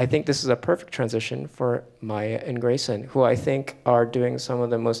said, I think this is a perfect transition for Maya and Grayson, who I think are doing some of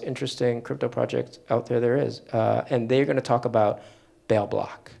the most interesting crypto projects out there is. And they're going to talk about Bail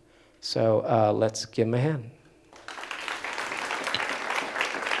Bloc. So let's give them a hand.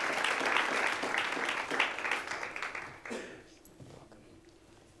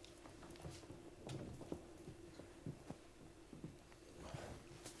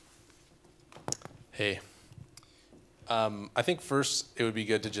 Hey. I think first it would be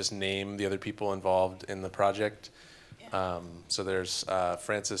good to just name the other people involved in the project. Yeah. So there's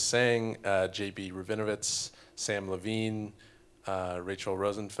Francis Sang, J.B. Ravinovitz, Sam Levine, Rachel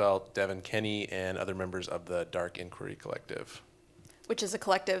Rosenfeld, Devin Kenny, and other members of the Dark Inquiry Collective. Which is a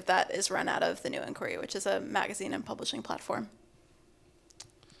collective that is run out of The New Inquiry, which is a magazine and publishing platform.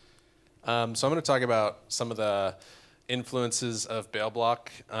 So I'm going to talk about some of the influences of Bail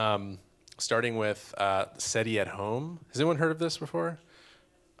Bloc, starting with SETI at Home. Has anyone heard of this before?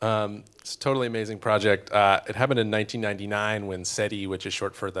 It's a totally amazing project. It happened in 1999 when SETI, which is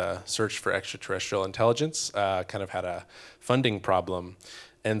short for the Search for Extraterrestrial Intelligence, kind of had a funding problem.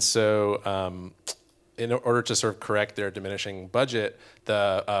 And so in order to sort of correct their diminishing budget,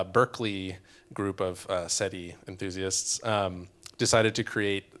 the Berkeley group of SETI enthusiasts decided to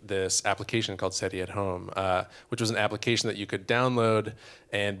create this application called SETI at Home, which was an application that you could download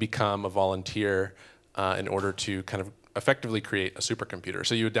and become a volunteer in order to kind of effectively create a supercomputer.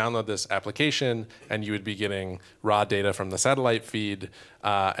 So you would download this application and you would be getting raw data from the satellite feed,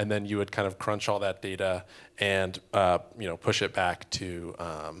 and then you would kind of crunch all that data and push it back to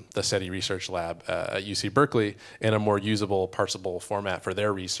the SETI research lab at UC Berkeley in a more usable, parsable format for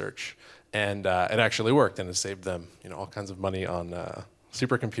their research. And it actually worked, and it saved them all kinds of money on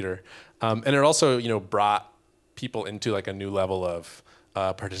supercomputer. And it also brought people into like a new level of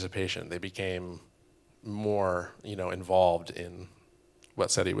participation. They became more involved in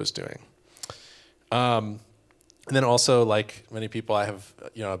what SETI was doing. And then also, like many people, I have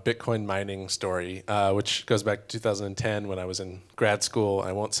a Bitcoin mining story, which goes back to 2010 when I was in grad school.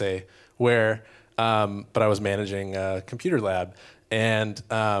 I won't say where, but I was managing a computer lab and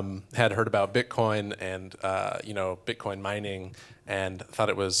had heard about Bitcoin and Bitcoin mining, and thought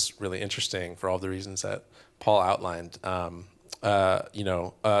it was really interesting for all the reasons that Paul outlined. I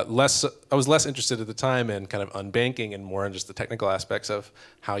was less interested at the time in kind of unbanking and more in just the technical aspects of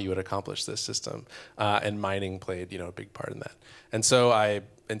how you would accomplish this system. And mining played, a big part in that. And so I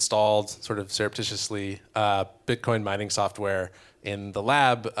installed sort of surreptitiously Bitcoin mining software in the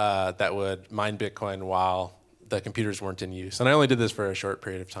lab that would mine Bitcoin while the computers weren't in use. And I only did this for a short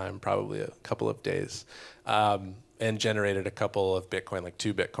period of time, probably a couple of days. And generated a couple of Bitcoin, like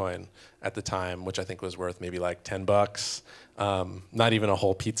 2 Bitcoin at the time, which I think was worth maybe like $10, not even a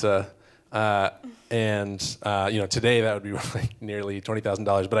whole pizza. And today that would be worth like nearly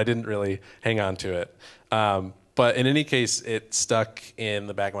 $20,000, but I didn't really hang on to it. But in any case, it stuck in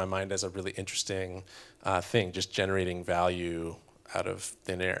the back of my mind as a really interesting thing, just generating value out of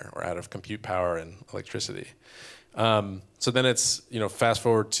thin air or out of compute power and electricity. So then it's, fast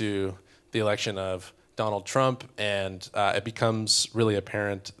forward to the election of Donald Trump, and it becomes really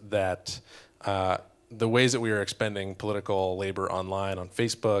apparent that the ways that we were expending political labor online on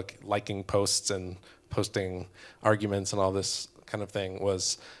Facebook, liking posts and posting arguments and all this kind of thing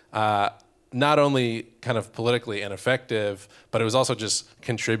was not only kind of politically ineffective, but it was also just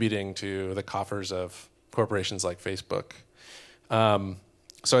contributing to the coffers of corporations like Facebook.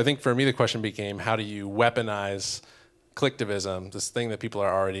 So I think for me the question became, how do you weaponize clicktivism, this thing that people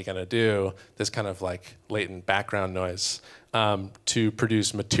are already going to do, this kind of like latent background noise, to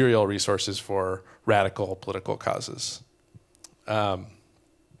produce material resources for radical political causes.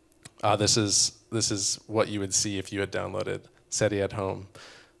 This is what you would see if you had downloaded SETI at Home.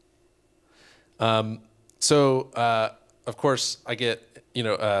 Of course, I get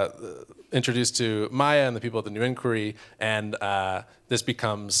introduced to Maya and the people at the New Inquiry, and this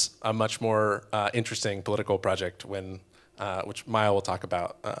becomes a much more interesting political project which Maya will talk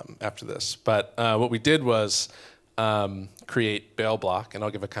about after this. But what we did was create Bail Bloc, and I'll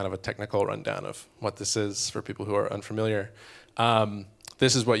give a kind of a technical rundown of what this is for people who are unfamiliar.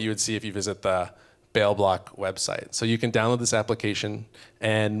 This is what you would see if you visit the Bail Bloc website. So you can download this application,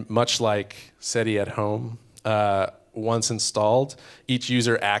 and much like SETI at Home, once installed, each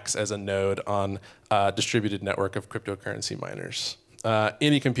user acts as a node on a distributed network of cryptocurrency miners.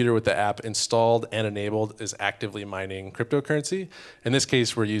 Any computer with the app installed and enabled is actively mining cryptocurrency. In this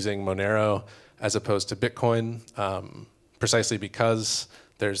case, we're using Monero as opposed to Bitcoin, precisely because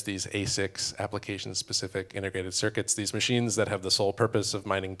there's these ASICs, application-specific integrated circuits, these machines that have the sole purpose of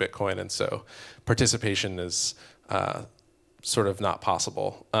mining Bitcoin, and so participation is sort of not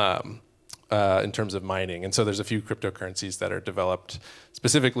possible in terms of mining. And so there's a few cryptocurrencies that are developed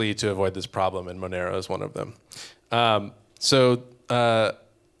specifically to avoid this problem, and Monero is one of them.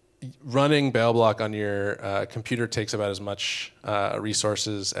 Running Bail Bloc on your computer takes about as much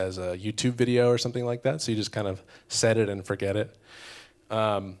resources as a YouTube video or something like that. So you just kind of set it and forget it.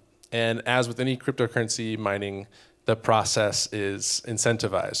 And as with any cryptocurrency mining, the process is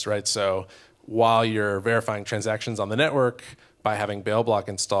incentivized, right? So while you're verifying transactions on the network by having Bail Bloc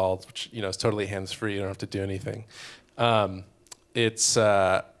installed, which is totally hands-free. You don't have to do anything. It's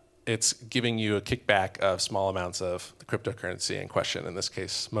giving you a kickback of small amounts of the cryptocurrency in question, in this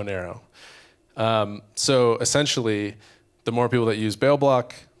case, Monero. So essentially, the more people that use Bail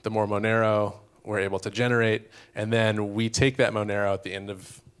Bloc, the more Monero we're able to generate, and then we take that Monero at the end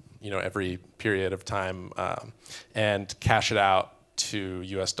of every period of time and cash it out to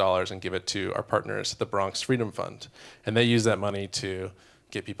US dollars and give it to our partners, the Bronx Freedom Fund. And they use that money to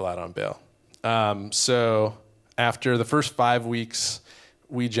get people out on bail. So after the first 5 weeks,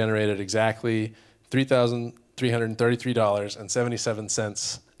 we generated exactly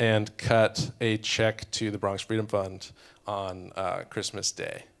 $3,333.77 and cut a check to the Bronx Freedom Fund on Christmas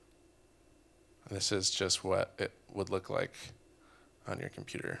Day. And this is just what it would look like on your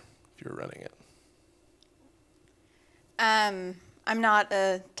computer if you were running it. I'm not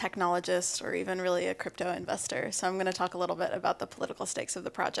a technologist or even really a crypto investor, so I'm going to talk a little bit about the political stakes of the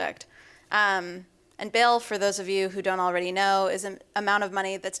project. And bail, for those of you who don't already know, is an amount of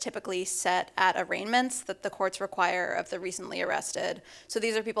money that's typically set at arraignments that the courts require of the recently arrested. So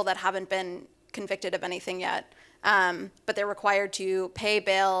these are people that haven't been convicted of anything yet, but they're required to pay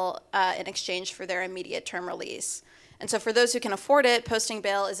bail in exchange for their immediate term release. And so for those who can afford it, posting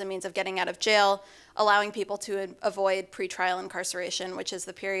bail is a means of getting out of jail, allowing people to avoid pretrial incarceration, which is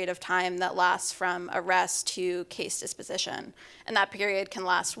the period of time that lasts from arrest to case disposition. And that period can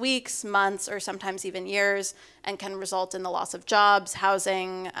last weeks, months, or sometimes even years, and can result in the loss of jobs,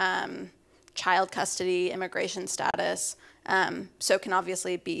 housing, child custody, immigration status. So it can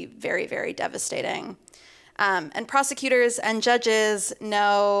obviously be very, very devastating. And prosecutors and judges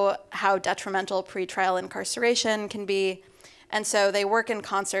know how detrimental pretrial incarceration can be, and so they work in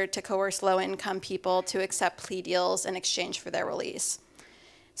concert to coerce low-income people to accept plea deals in exchange for their release.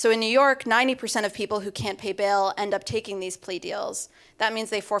 So in New York, 90% of people who can't pay bail end up taking these plea deals. That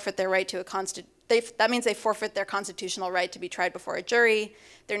means they forfeit their right to they forfeit their constitutional right to be tried before a jury.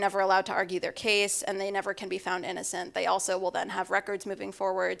 They're never allowed to argue their case, and they never can be found innocent. They also will then have records moving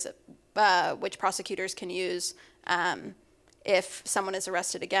forwards, which prosecutors can use if someone is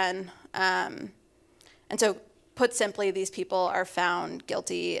arrested again. And so, put simply, these people are found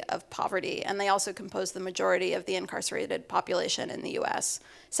guilty of poverty, and they also compose the majority of the incarcerated population in the US.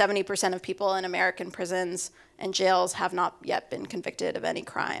 70% of people in American prisons and jails have not yet been convicted of any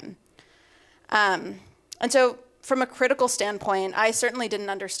crime. And so, from a critical standpoint, I certainly didn't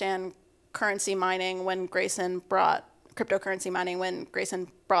understand cryptocurrency mining when Grayson brought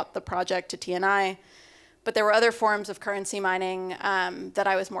the project to TNI. But there were other forms of currency mining that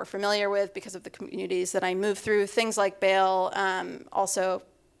I was more familiar with because of the communities that I moved through, things like bail, also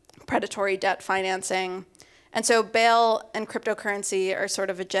predatory debt financing. And so bail and cryptocurrency are sort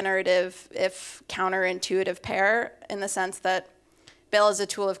of a generative, if counterintuitive pair, in the sense that bail is a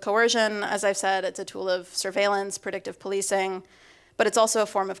tool of coercion. As I've said, it's a tool of surveillance, predictive policing, but it's also a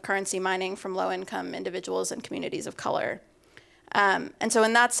form of currency mining from low-income individuals and communities of color. And so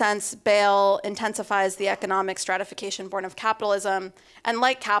in that sense, bail intensifies the economic stratification born of capitalism, and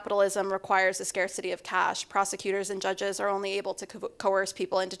like capitalism, requires a scarcity of cash. Prosecutors and judges are only able to coerce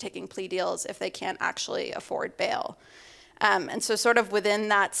people into taking plea deals if they can't actually afford bail. And so sort of within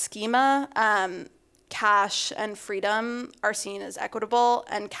that schema, cash and freedom are seen as equitable,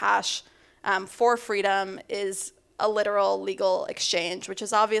 and cash for freedom is a literal legal exchange, which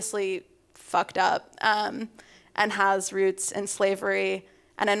is obviously fucked up. And has roots in slavery,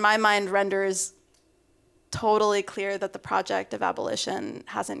 and in my mind renders totally clear that the project of abolition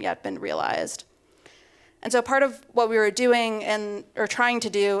hasn't yet been realized. And so part of what we were doing or trying to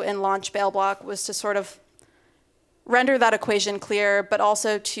do in Launch Bail Bloc was to sort of render that equation clear, but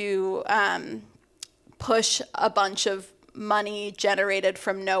also to push a bunch of money generated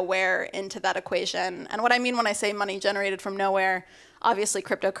from nowhere into that equation. And what I mean when I say money generated from nowhere, obviously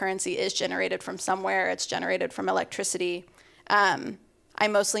cryptocurrency is generated from somewhere. It's generated from electricity. I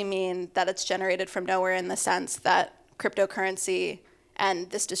mostly mean that it's generated from nowhere in the sense that cryptocurrency and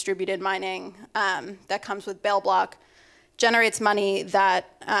this distributed mining that comes with Bail Bloc generates money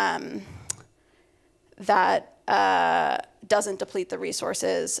that doesn't deplete the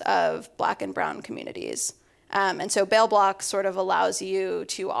resources of Black and brown communities. And so Bail Bloc sort of allows you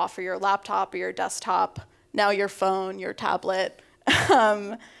to offer your laptop or your desktop, now your phone, your tablet,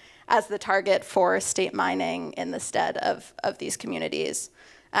 as the target for state mining in the stead of these communities.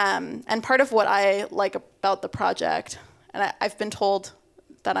 And part of what I like about the project, and I've been told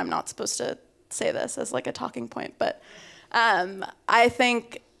that I'm not supposed to say this as like a talking point, but I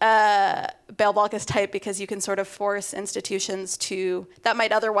think Bail Bloc is tight because you can sort of force institutions that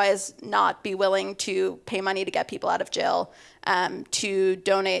might otherwise not be willing to pay money to get people out of jail to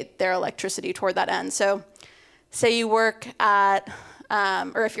donate their electricity toward that end. So say you work at,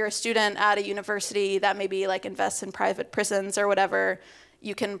 or if you're a student at a university that maybe like invests in private prisons or whatever,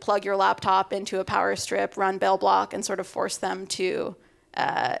 you can plug your laptop into a power strip, run Bail Bloc, and sort of force them to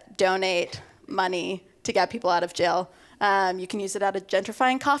donate money to get people out of jail. You can use it at a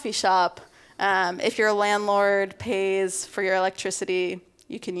gentrifying coffee shop. If your landlord pays for your electricity,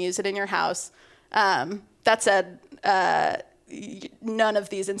 you can use it in your house. That said, none of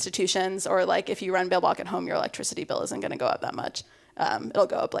these institutions, or like if you run Bail Bloc at home, your electricity bill isn't going to go up that much. It'll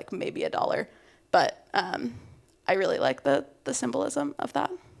go up like maybe $1. But I really like the symbolism of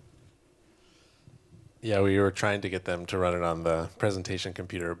that. Yeah, we were trying to get them to run it on the presentation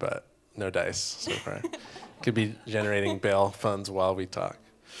computer, but no dice so far. Could be generating bail funds while we talk.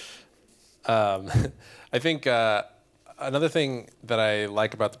 I think another thing that I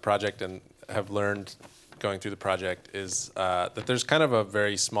like about the project and have learned going through the project is that there's kind of a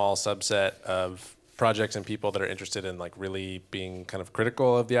very small subset of projects and people that are interested in like really being kind of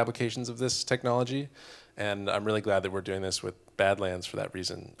critical of the applications of this technology. And I'm really glad that we're doing this with Badlands for that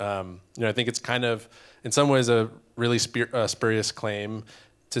reason. I think it's kind of, in some ways, a really spurious claim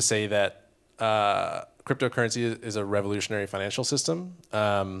to say that cryptocurrency is a revolutionary financial system.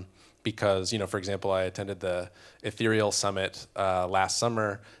 Because, for example, I attended the Ethereal Summit last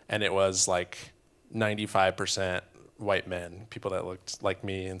summer, and it was like 95% white men, people that looked like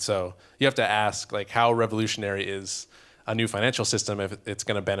me. And so you have to ask, like, how revolutionary is a new financial system if it's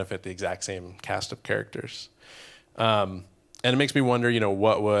going to benefit the exact same cast of characters? And it makes me wonder,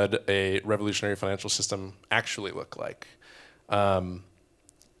 what would a revolutionary financial system actually look like?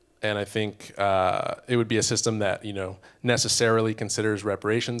 And I think it would be a system that, necessarily considers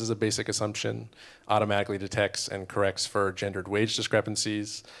reparations as a basic assumption, automatically detects and corrects for gendered wage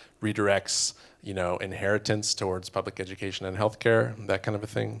discrepancies, redirects, inheritance towards public education and healthcare, that kind of a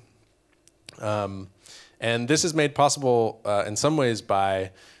thing. And this is made possible in some ways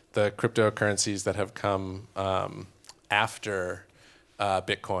by the cryptocurrencies that have come after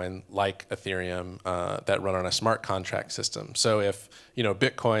Bitcoin, like Ethereum, that run on a smart contract system. So if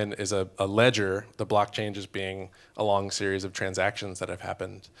Bitcoin is a ledger, the blockchain just being a long series of transactions that have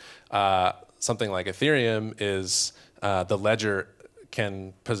happened. Something like Ethereum is the ledger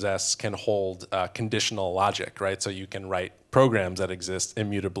can hold conditional logic, right? So you can write programs that exist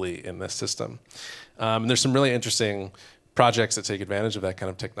immutably in this system. And there's some really interesting projects that take advantage of that kind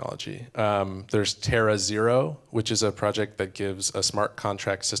of technology. There's Terra Zero, which is a project that gives a smart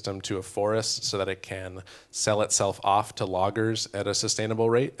contract system to a forest so that it can sell itself off to loggers at a sustainable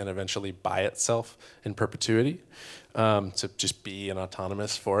rate and eventually buy itself in perpetuity to just be an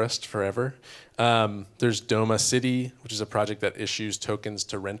autonomous forest forever. There's Doma City, which is a project that issues tokens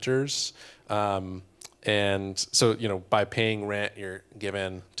to renters. And so, by paying rent, you're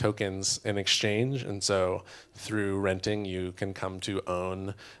given tokens in exchange. And so through renting, you can come to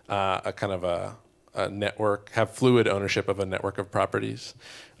own a kind of a network, have fluid ownership of a network of properties.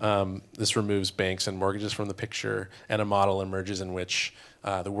 This removes banks and mortgages from the picture, and a model emerges in which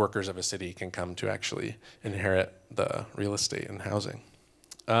the workers of a city can come to actually inherit the real estate and housing.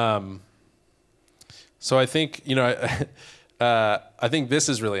 So I think, I think this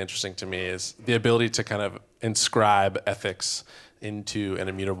is really interesting to me, is the ability to kind of inscribe ethics into an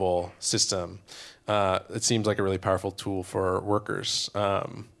immutable system. It seems like a really powerful tool for workers.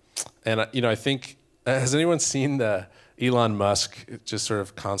 And I think, has anyone seen the Elon Musk just sort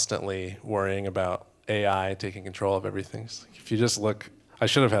of constantly worrying about AI taking control of everything? If you just look, I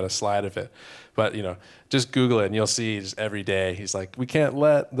should have had a slide of it, but just Google it and you'll see just every day he's like, we can't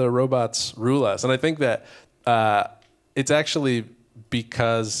let the robots rule us. And I think that it's actually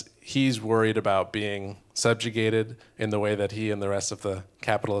because he's worried about being subjugated in the way that he and the rest of the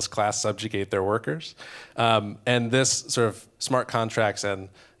capitalist class subjugate their workers. And this sort of smart contracts and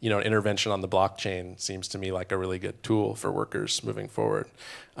intervention on the blockchain seems to me like a really good tool for workers moving forward.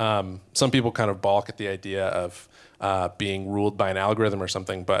 Some people kind of balk at the idea of being ruled by an algorithm or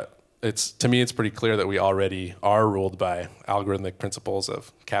something, but to me it's pretty clear that we already are ruled by algorithmic principles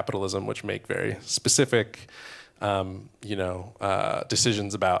of capitalism, which make very specific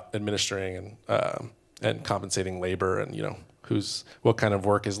decisions about administering and compensating labor, and what kind of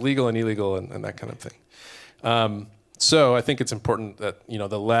work is legal and illegal, and that kind of thing. So I think it's important that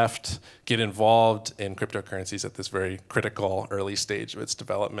the left get involved in cryptocurrencies at this very critical early stage of its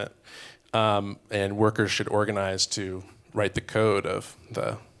development, and workers should organize to write the code of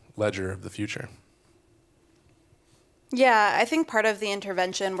the ledger of the future. Yeah, I think part of the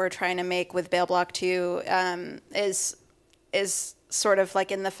intervention we're trying to make with Bail Bloc 2 is sort of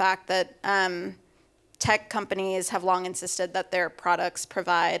like in the fact that tech companies have long insisted that their products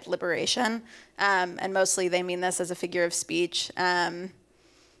provide liberation, and mostly they mean this as a figure of speech. I'm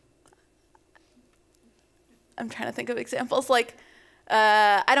trying to think of examples like,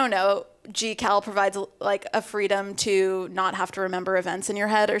 I don't know, GCal provides like a freedom to not have to remember events in your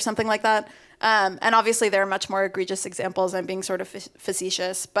head or something like that. And obviously there are much more egregious examples. I'm being sort of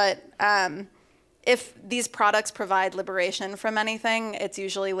facetious, but if these products provide liberation from anything, it's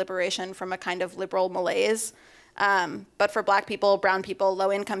usually liberation from a kind of liberal malaise. But for Black people, brown people,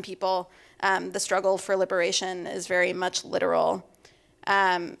 low-income people, the struggle for liberation is very much literal.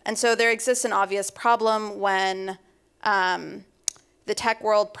 And so there exists an obvious problem when the tech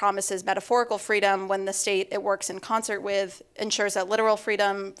world promises metaphorical freedom when the state it works in concert with ensures that literal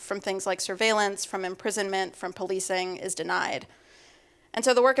freedom from things like surveillance, from imprisonment, from policing is denied. And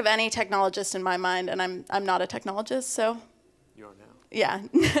so the work of any technologist in my mind, and I'm not a technologist, so. You are now. Yeah,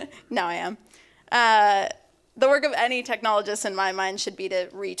 now I am. The work of any technologist in my mind should be to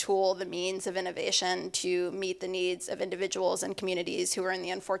retool the means of innovation to meet the needs of individuals and communities who are in the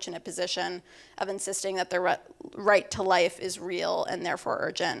unfortunate position of insisting that their right to life is real and therefore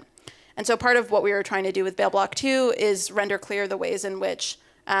urgent. And so part of what we were trying to do with Bail Bloc 2 is render clear the ways in which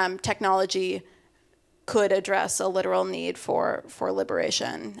technology could address a literal need for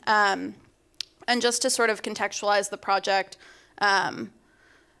liberation. And just to sort of contextualize the project,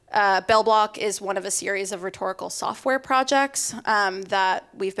 Bail Bloc is one of a series of rhetorical software projects that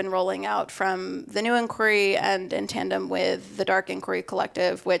we've been rolling out from the New Inquiry and in tandem with the Dark Inquiry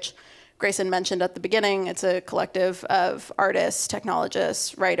Collective, which Grayson mentioned at the beginning. It's a collective of artists,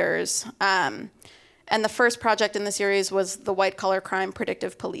 technologists, writers. And the first project in the series was the white collar crime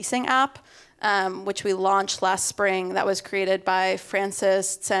predictive policing app, which we launched last spring. That was created by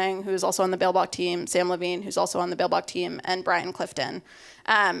Francis Tseng, who's also on the Bail Bloc team, Sam Levine, who's also on the Bail Bloc team, and Brian Clifton.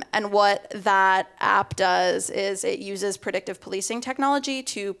 And what that app does is it uses predictive policing technology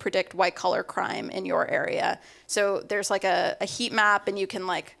to predict white collar crime in your area. So there's like a heat map, and you can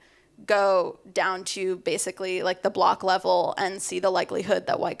like go down to basically like the block level and see the likelihood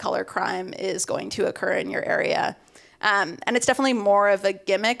that white collar crime is going to occur in your area. And it's definitely more of a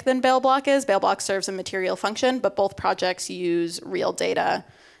gimmick than Bail Bloc is. Bail Bloc serves a material function, but both projects use real data.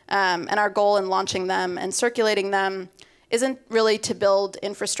 And our goal in launching them and circulating them isn't really to build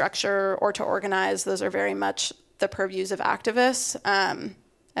infrastructure or to organize. Those are very much the purviews of activists,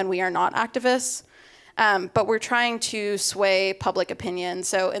 and we are not activists. But we're trying to sway public opinion.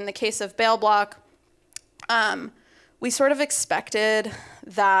 So in the case of Bail Bloc, we sort of expected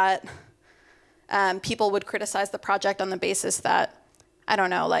that people would criticize the project on the basis that, I don't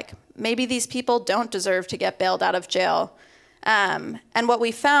know, like maybe these people don't deserve to get bailed out of jail. And what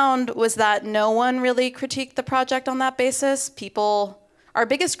we found was that no one really critiqued the project on that basis. Our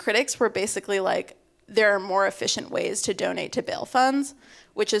biggest critics were basically like, there are more efficient ways to donate to bail funds,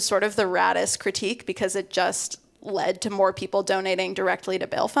 which is sort of the raddest critique because it just led to more people donating directly to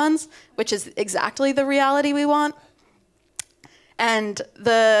bail funds, which is exactly the reality we want. And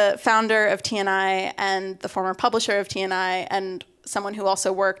the founder of TNI and the former publisher of TNI and someone who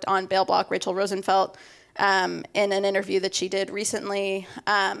also worked on Bail Bloc, Rachel Rosenfeld, in an interview that she did recently,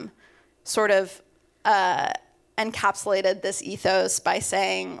 sort of encapsulated this ethos by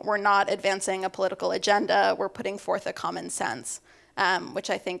saying, we're not advancing a political agenda, we're putting forth a common sense,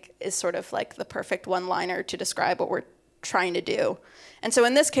 which I think is sort of like the perfect one-liner to describe what we're trying to do. And so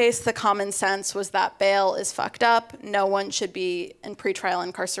in this case, the common sense was that bail is fucked up, no one should be in pretrial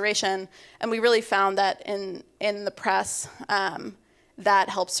incarceration, and we really found that in the press that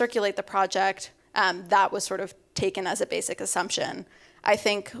helped circulate the project, that was sort of taken as a basic assumption. I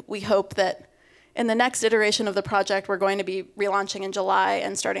think we hope that in the next iteration of the project, we're going to be relaunching in July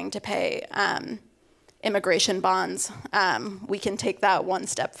and starting to pay immigration bonds. We can take that one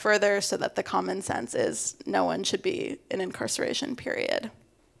step further so that the common sense is no one should be in incarceration, period.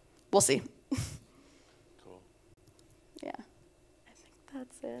 We'll see. Cool. Yeah, I think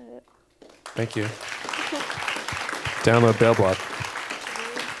that's it. Thank you. Download Bail Bloc.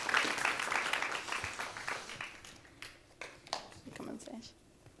 Come on stage.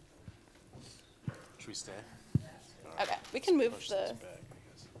 Should we stay? Okay, we can move Push the... this back, I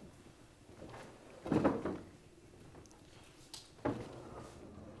guess.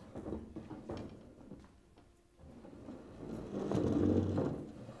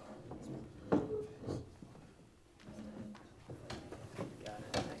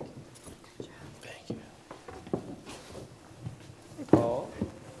 Thank you. Paul?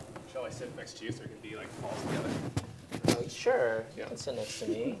 Shall I sit next to you so we can be like falls together? Sure, you can sit next to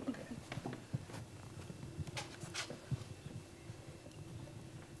me.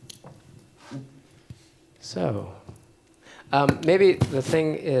 So, maybe the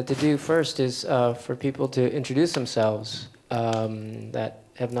thing to do first is for people to introduce themselves that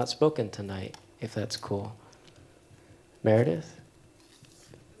have not spoken tonight, if that's cool. Meredith?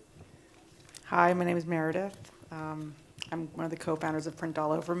 Hi, my name is Meredith. I'm one of the co-founders of Print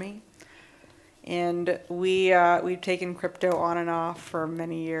All Over Me. And we've taken crypto on and off for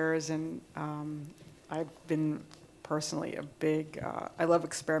many years, and I've been personally a big, I love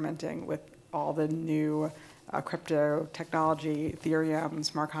experimenting with all the new crypto technology, Ethereum,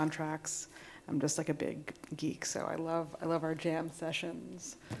 smart contracts. I'm just like a big geek, so I love our jam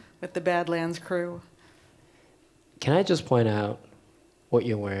sessions with the Badlands crew. Can I just point out what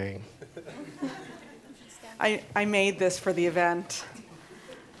you're wearing? I made this for the event.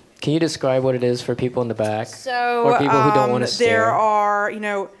 Can you describe what it is for people in the back? So, or people who don't want to stare? There are,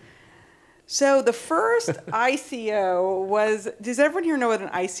 so the first ICO was, does everyone here know what an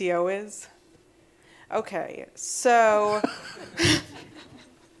ICO is? Okay, so,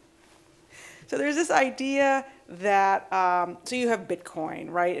 so there's this idea that, so you have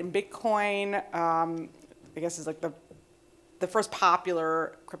Bitcoin, right? And Bitcoin, I guess is like the first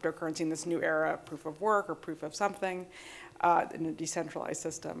popular cryptocurrency in this new era, proof of work or proof of something. In a decentralized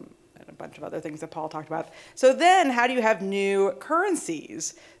system, and a bunch of other things that Paul talked about. So then, how do you have new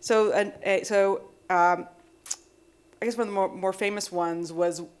currencies? So, I guess one of the more famous ones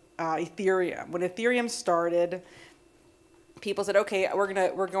was Ethereum. When Ethereum started, people said, "Okay,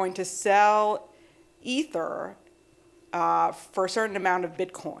 we're going to sell Ether for a certain amount of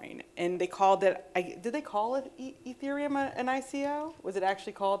Bitcoin," and they called it. Did they call it Ethereum an ICO? Was it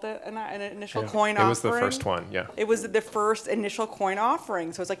actually called an initial coin offering? It was the first one, yeah. It was the first initial coin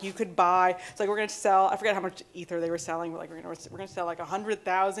offering. So it's like you could buy. It's like we're going to sell. I forget how much Ether they were selling. But like we're going to sell like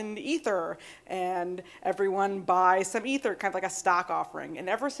 100,000 Ether, and everyone buys some Ether, kind of like a stock offering. And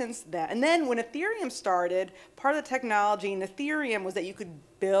ever since then, and then when Ethereum started, part of the technology in Ethereum was that you could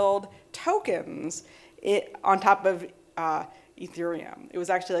build tokens on top of Ethereum. It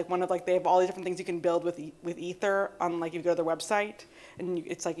was actually like one of they have all these different things you can build with Ether on if you go to their website, and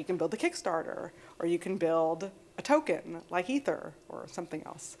it's like you can build a Kickstarter, or you can build a token like Ether or something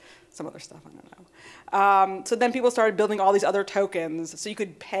else, some other stuff, I don't know. So then people started building all these other tokens. So you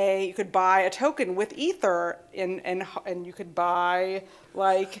could buy a token with Ether, and you could buy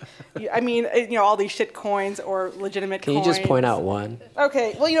all these shit coins or legitimate coins. Can you just point out one?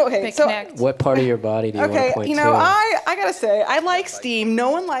 Okay, well, okay, so what part of your body do you want to point to? I gotta say, I like Steam.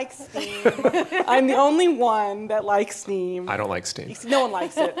 No one likes Steam. I'm the only one that likes Steam. I don't like Steam. No one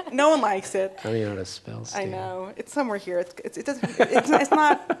likes it. No one likes it. I don't even know how to spell Steam. I know. It's somewhere here. It's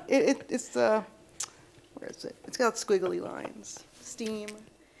not. Where is it? It's got squiggly lines. Steam.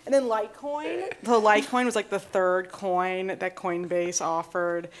 And then Litecoin. So Litecoin was like the third coin that Coinbase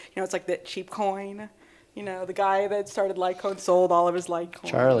offered. It's like that cheap coin. The guy that started Litecoin sold all of his Litecoin.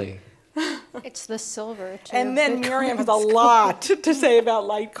 Charlie. It's the silver, too. And then Miriam has a lot to say about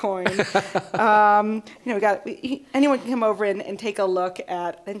Litecoin. Anyone can come over and take a look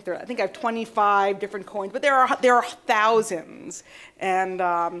at. I think I have 25 different coins, but there are thousands, and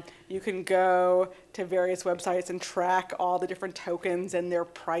you can go to various websites and track all the different tokens and their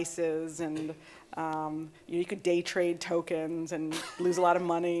prices, and you could day trade tokens and lose a lot of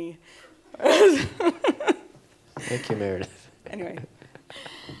money. Thank you, Meredith. Anyway.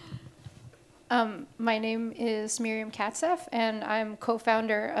 My name is Miriam Katzeff, and I'm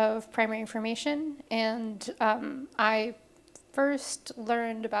co-founder of Primary Information. And I first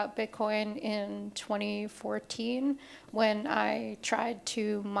learned about Bitcoin in 2014 when I tried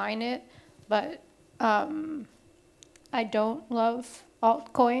to mine it, but I don't love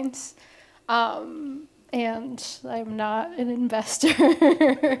altcoins, and I'm not an investor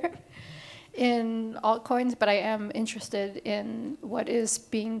in altcoins, but I am interested in what is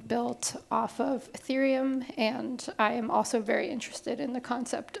being built off of Ethereum, and I am also very interested in the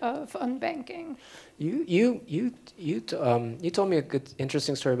concept of unbanking. You told me a good,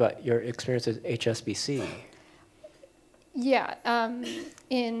 interesting story about your experience at HSBC. Yeah,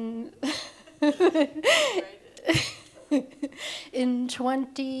 in in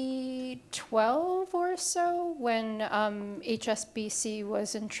 2012 or so, when HSBC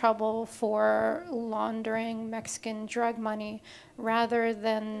was in trouble for laundering Mexican drug money, rather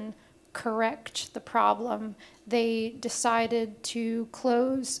than correct the problem, they decided to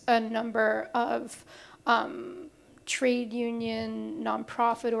close a number of trade union,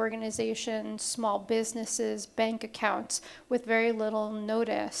 nonprofit organizations, small businesses, bank accounts with very little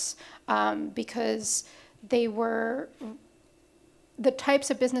notice, because they were the types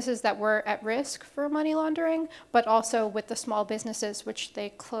of businesses that were at risk for money laundering, but also with the small businesses, which they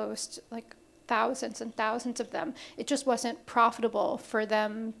closed like thousands and thousands of them. It just wasn't profitable for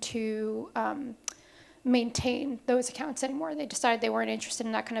them to maintain those accounts anymore. They decided they weren't interested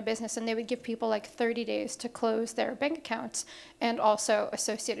in that kind of business, and they would give people like 30 days to close their bank accounts and also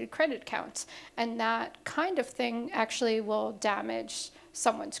associated credit accounts. And that kind of thing actually will damage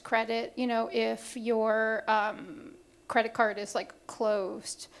someone's credit. You know, if your credit card is like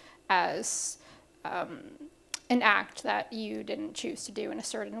closed as an act that you didn't choose to do in a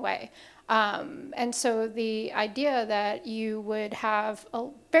certain way. And so the idea that you would have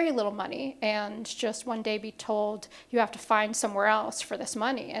very little money and just one day be told you have to find somewhere else for this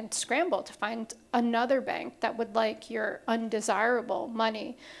money and scramble to find another bank that would like your undesirable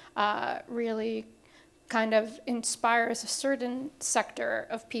money really kind of inspires a certain sector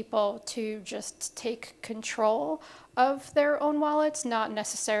of people to just take control of their own wallets, not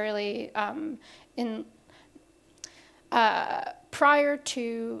necessarily prior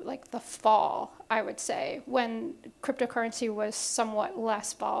to like the fall, I would say, when cryptocurrency was somewhat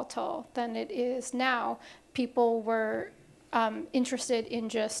less volatile than it is now, people were interested in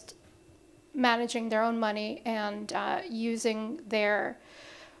just managing their own money and using their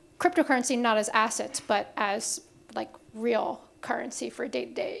cryptocurrency not as assets, but as like real currency for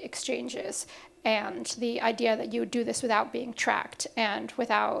day-to-day exchanges. And the idea that you would do this without being tracked and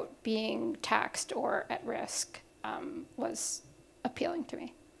without being taxed or at risk was appealing to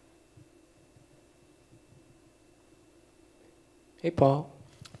me. Hey, Paul.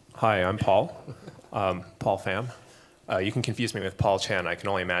 Hi, I'm Paul. Paul Pham. You can confuse me with Paul Chan. I can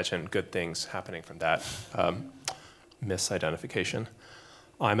only imagine good things happening from that misidentification.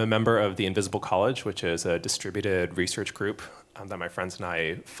 I'm a member of the Invisible College, which is a distributed research group that my friends and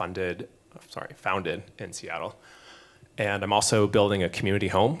I founded in Seattle. And I'm also building a community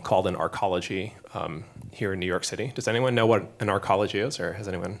home called an Arcology here in New York City. Does anyone know what an Arcology is, or has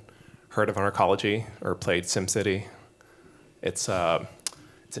anyone heard of an Arcology or played SimCity? It's an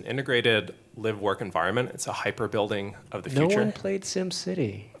integrated live-work environment. It's a hyper building of the future. No one played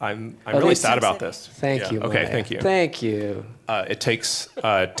SimCity. I'm really sad about this. Thank you. Okay, Maya. thank you. Thank you. It takes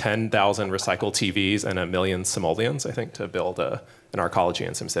 10,000 recycled TVs and 1 million simoleons, I think, to build an Arcology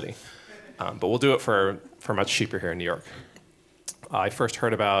in SimCity. But we'll do it for much cheaper here in New York. I first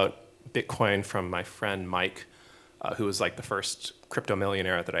heard about Bitcoin from my friend Mike, who was like the first crypto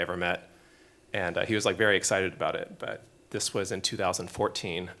millionaire that I ever met. And he was like very excited about it. But this was in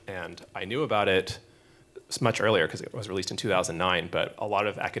 2014, and I knew about it much earlier because it was released in 2009. But a lot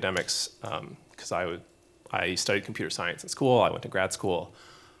of academics, because I studied computer science in school, I went to grad school.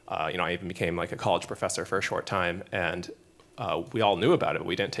 I even became like a college professor for a short time, and we all knew about it, but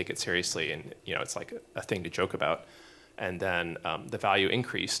we didn't take it seriously, and it's like a thing to joke about. And then the value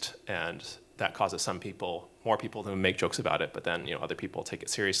increased, and that causes more people to make jokes about it, but then other people take it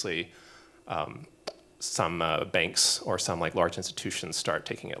seriously. Some banks or some like large institutions start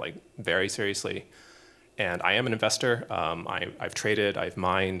taking it like very seriously. And I am an investor. I've traded, I've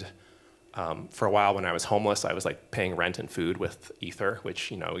mined. For a while when I was homeless, I was like paying rent and food with Ether,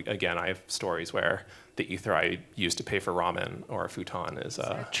 which, again, I have stories where the Ether I used to pay for ramen or a futon is... Is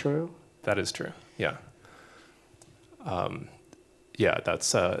that true? That is true, yeah.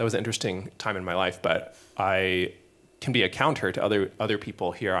 That was an interesting time in my life, but I can be a counter to other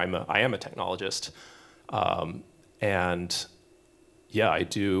people here. I am a technologist. And yeah, I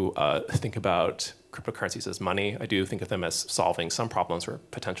do think about cryptocurrencies as money. I do think of them as solving some problems or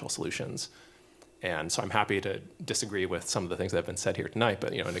potential solutions. And so I'm happy to disagree with some of the things that have been said here tonight,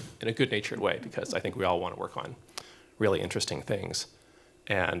 but in a good-natured way, because I think we all want to work on really interesting things.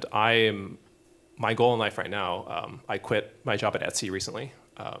 And my goal in life right now, I quit my job at Etsy recently,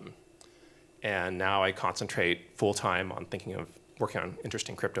 and now I concentrate full-time on thinking of working on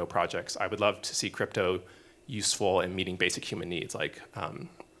interesting crypto projects. I would love to see crypto useful in meeting basic human needs, like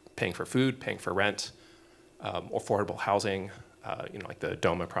paying for food, paying for rent, affordable housing, like the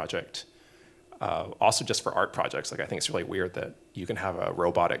Doma project. Also just for art projects, like I think it's really weird that you can have a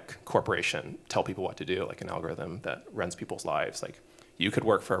robotic corporation tell people what to do, like an algorithm that runs people's lives. Like you could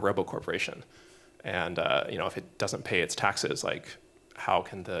work for a robo corporation, and if it doesn't pay its taxes, like how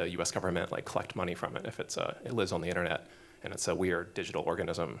can the U.S. government like collect money from it if it lives on the internet and it's a weird digital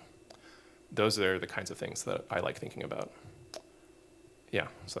organism? Those are the kinds of things that I like thinking about. Yeah,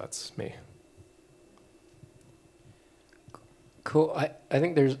 so that's me. Cool. I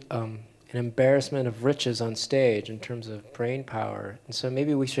think there's an embarrassment of riches on stage in terms of brain power. And so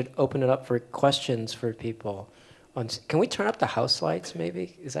maybe we should open it up for questions for people. Can we turn up the house lights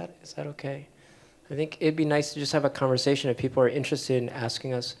maybe? Is that okay? I think it'd be nice to just have a conversation if people are interested in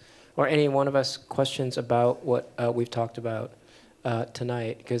asking us, or any one of us, questions about what we've talked about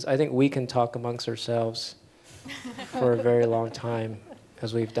tonight, because I think we can talk amongst ourselves for a very long time,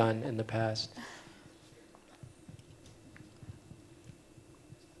 as we've done in the past.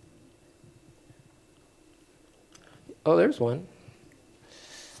 Oh, there's one.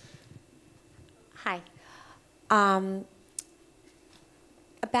 Hi.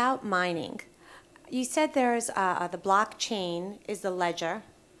 About mining. You said there's the blockchain is the ledger,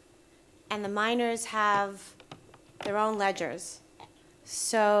 and the miners have their own ledgers.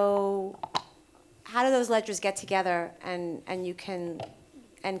 So how do those ledgers get together and you can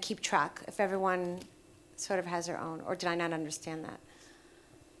keep track if everyone sort of has their own? Or did I not understand that?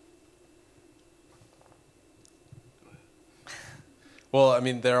 Well, I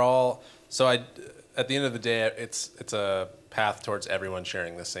mean, they're all, so at the end of the day, it's a path towards everyone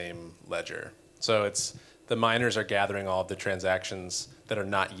sharing the same ledger. So it's, the miners are gathering all of the transactions that are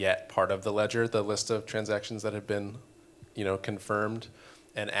not yet part of the ledger, the list of transactions that have been, confirmed,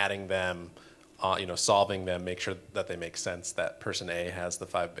 and adding them, solving them, make sure that they make sense, that person A has the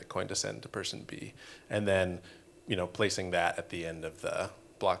 5 Bitcoin to send to person B, and then, placing that at the end of the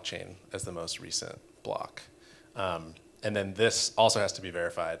blockchain as the most recent block. And then this also has to be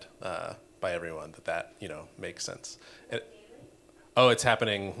verified by everyone that makes sense. It's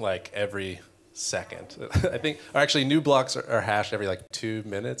happening like every second. I think, or actually new blocks are hashed every like 2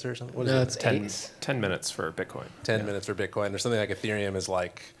 minutes or something. What is It's 10 minutes for Bitcoin. 10 minutes for Bitcoin, or something like Ethereum is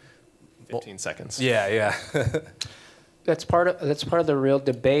like 15 seconds. Yeah. That's part of the real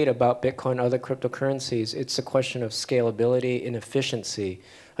debate about Bitcoin and other cryptocurrencies. It's a question of scalability and efficiency.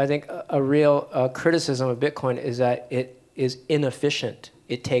 I think a real criticism of Bitcoin is that it is inefficient.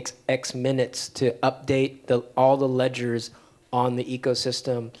 It takes X minutes to update all the ledgers on the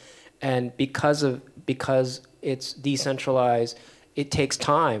ecosystem, and because it's decentralized, it takes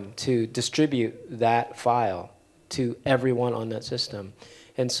time to distribute that file to everyone on that system.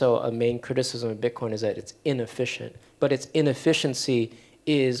 And so a main criticism of Bitcoin is that it's inefficient. But its inefficiency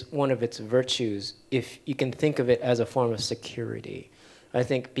is one of its virtues, if you can think of it as a form of security. I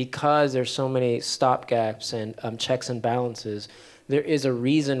think because there's so many stopgaps and checks and balances, there is a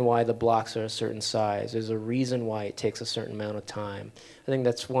reason why the blocks are a certain size. There's a reason why it takes a certain amount of time. I think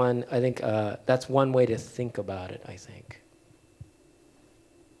that's one way to think about it, I think.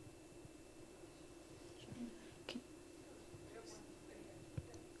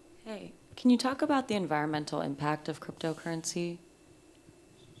 Hey, can you talk about the environmental impact of cryptocurrency?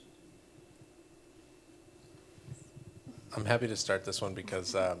 I'm happy to start this one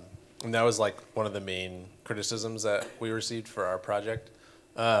because and that was like one of the main criticisms that we received for our project.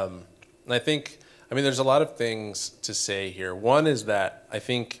 And I think, there's a lot of things to say here. One is that I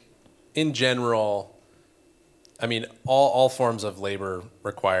think in general, all forms of labor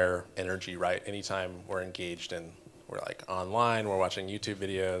require energy, right? Anytime we're engaged in, we're like online, we're watching YouTube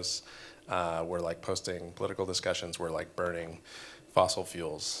videos, we're like posting political discussions, we're like burning fossil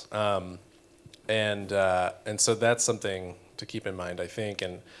fuels. And so that's something to keep in mind, I think.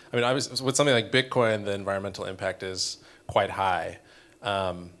 And obviously, with something like Bitcoin, the environmental impact is quite high.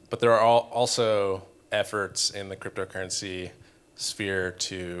 But there are also efforts in the cryptocurrency sphere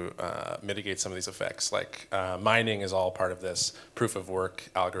to mitigate some of these effects. Like mining is all part of this proof of work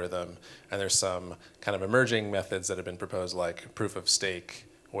algorithm. And there's some kind of emerging methods that have been proposed, like proof of stake,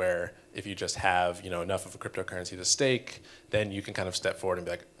 where if you just have enough of a cryptocurrency to stake, then you can kind of step forward and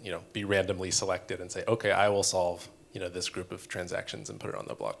be like, be randomly selected and say, okay, I will solve this group of transactions and put it on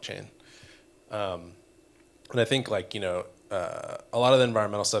the blockchain. And I think a lot of the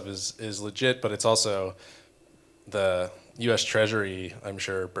environmental stuff is legit, but it's also the U.S. Treasury, I'm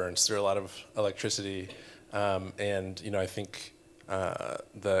sure, burns through a lot of electricity, and I think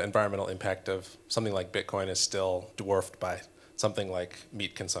the environmental impact of something like Bitcoin is still dwarfed by something like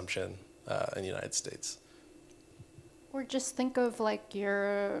meat consumption in the United States. Or just think of like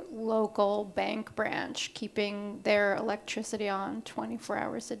your local bank branch keeping their electricity on 24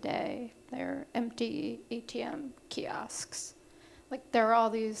 hours a day, their empty ATM kiosks. Like there are all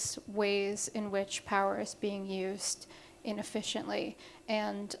these ways in which power is being used inefficiently.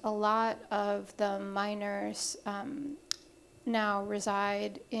 And a lot of the miners now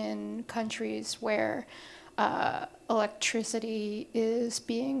reside in countries where electricity is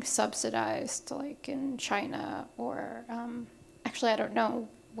being subsidized, like in China or actually I don't know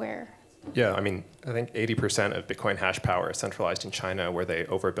where. Yeah, I think 80% of Bitcoin hash power is centralized in China, where they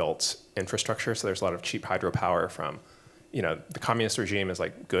overbuilt infrastructure. So there's a lot of cheap hydropower from, the communist regime is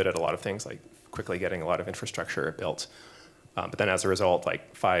like good at a lot of things, like quickly getting a lot of infrastructure built. But then as a result,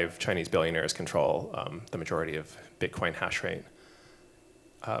 like 5 Chinese billionaires control the majority of Bitcoin hash rate.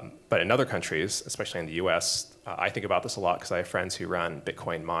 But in other countries, especially in the US, I think about this a lot because I have friends who run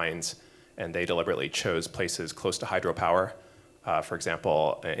Bitcoin mines, and they deliberately chose places close to hydropower. For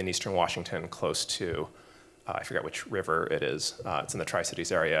example, in eastern Washington, close to, I forget which river it is. It's in the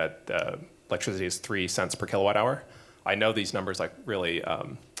Tri-Cities area. The electricity is 3 cents per kilowatt hour. I know these numbers like really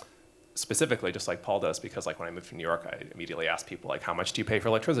specifically, just like Paul does, because like when I moved to New York, I immediately asked people like, how much do you pay for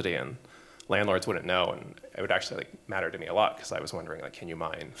electricity? And landlords wouldn't know, and it would actually like matter to me a lot because I was wondering like, can you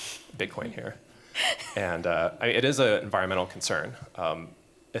mine Bitcoin here? And it is an environmental concern.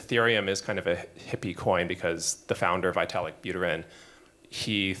 Ethereum is kind of a hippie coin because the founder, Vitalik Buterin,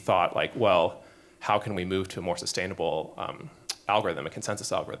 he thought like, well, how can we move to a more sustainable algorithm, a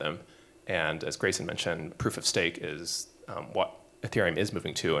consensus algorithm? And as Grayson mentioned, proof of stake is what Ethereum is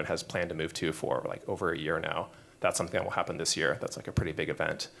moving to and has planned to move to for like over a year now. That's something that will happen this year. That's like a pretty big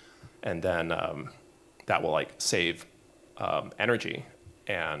event. And then that will like save energy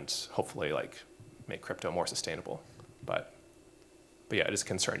and hopefully like make crypto more sustainable. But yeah, it is a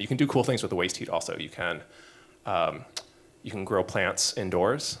concern. You can do cool things with the waste heat also. You can grow plants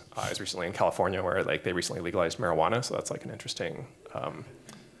indoors. I was recently in California where like they recently legalized marijuana, so that's like an interesting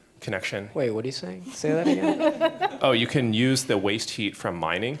connection. Wait, what are you saying? Say that again. Oh, you can use the waste heat from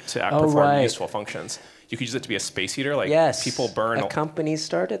mining to perform useful functions. You could use it to be a space heater. Like yes, people burn. A company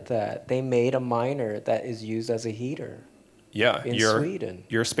started that. They made a miner that is used as a heater. Yeah, in Sweden.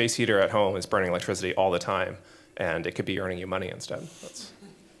 Your space heater at home is burning electricity all the time, and it could be earning you money instead.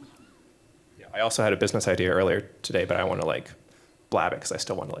 Yeah, I also had a business idea earlier today, but I want to like blab it because I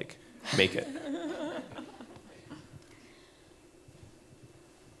still want to like make it.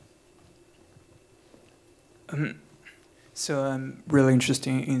 So I'm really interested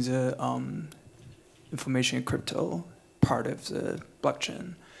in the information crypto part of the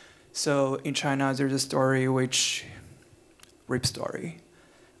blockchain. So in China, there's a story which RIP story,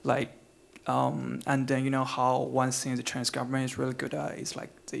 like, and then you know how one thing the Chinese government is really good at is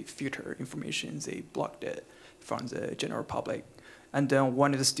like they filter information, they blocked it from the general public, and then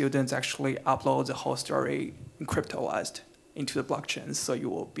one of the students actually uploads the whole story encryptalized into the blockchain, so you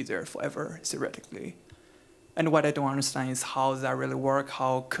will be there forever theoretically. And what I don't understand is how that really work.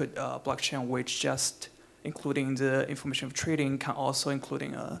 How could a blockchain which just including the information of trading can also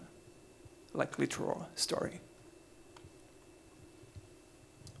including a like literal story?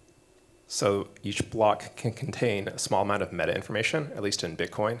 So each block can contain a small amount of meta information, at least in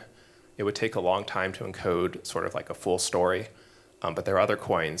Bitcoin. It would take a long time to encode sort of like a full story, but there are other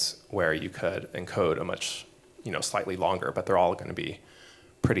coins where you could encode a much, slightly longer, but they're all going to be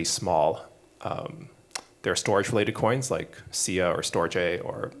pretty small. There are storage-related coins like SIA or Storj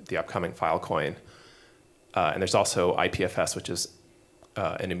or the upcoming Filecoin. And there's also IPFS, which is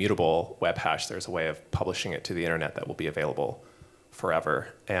an immutable web hash. There's a way of publishing it to the internet that will be available forever.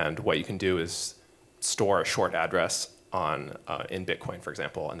 And what you can do is store a short address on in Bitcoin, for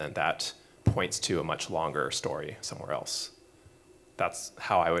example, and then that points to a much longer story somewhere else. That's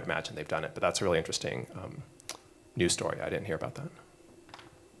how I would imagine they've done it. But that's a really interesting news story. I didn't hear about that.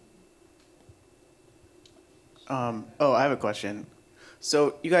 I have a question.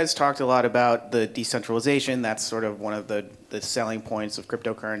 So you guys talked a lot about the decentralization. That's sort of one of the selling points of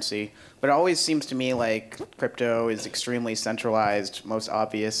cryptocurrency. But it always seems to me like crypto is extremely centralized, most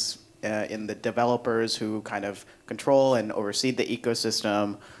obvious in the developers who kind of control and oversee the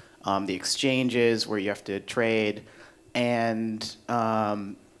ecosystem, the exchanges where you have to trade. And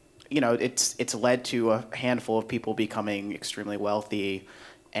it's led to a handful of people becoming extremely wealthy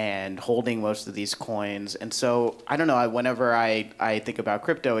and holding most of these coins. And so, I don't know, whenever I think about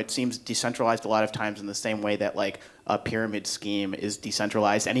crypto, it seems decentralized a lot of times in the same way that like a pyramid scheme is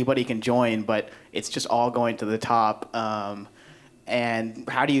decentralized. Anybody can join, but it's just all going to the top. And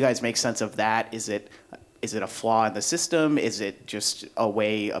how do you guys make sense of that? Is it a flaw in the system? Is it just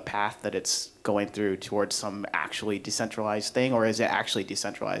a path that it's going through towards some actually decentralized thing? Or is it actually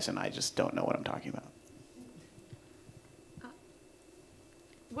decentralized and I just don't know what I'm talking about?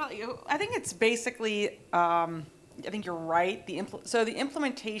 Well, I think it's basically, I think you're right. So the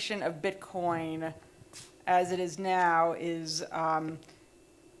implementation of Bitcoin as it is now is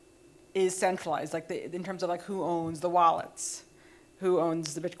centralized, like in terms of like who owns the wallets, who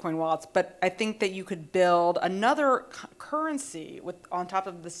owns the Bitcoin wallets. But I think that you could build another currency on top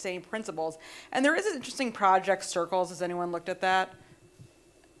of the same principles. And there is an interesting project, Circles. Has anyone looked at that?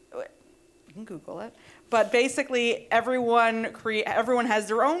 you can Google it. But basically, everyone has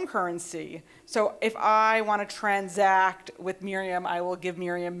their own currency. So if I want to transact with Miriam, I will give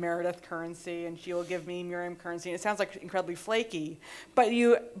Miriam Meredith currency, and she will give me Miriam currency. And it sounds like incredibly flaky, but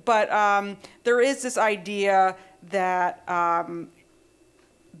there is this idea that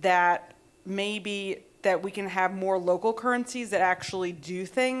that maybe that we can have more local currencies that actually do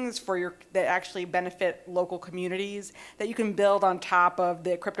things that actually benefit local communities, that you can build on top of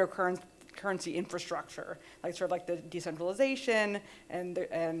the cryptocurrency infrastructure, like sort of like the decentralization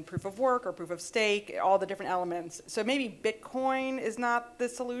and proof of work or proof of stake, all the different elements. So maybe Bitcoin is not the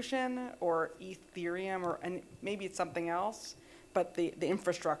solution, or Ethereum, and maybe it's something else, but the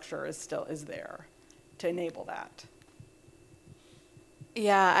infrastructure is there to enable that.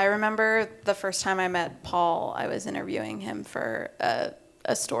 Yeah, I remember the first time I met Paul, I was interviewing him for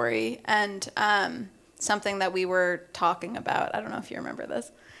a story, and something that we were talking about, I don't know if you remember this,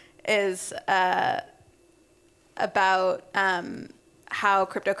 is about how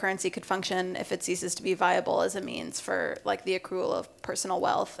cryptocurrency could function if it ceases to be viable as a means for like the accrual of personal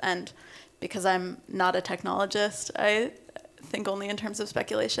wealth. And because I'm not a technologist, I think only in terms of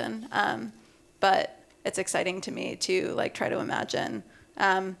speculation, but it's exciting to me to like try to imagine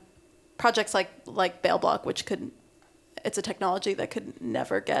projects like Bail Bloc, which it's a technology that could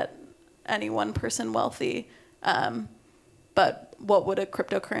never get any one person wealthy. But what would a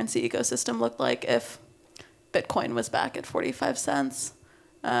cryptocurrency ecosystem look like if Bitcoin was back at 45 cents?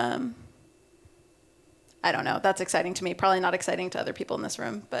 I don't know. That's exciting to me. Probably not exciting to other people in this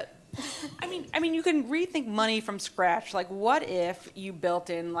room, but. I mean, you can rethink money from scratch. Like, what if you built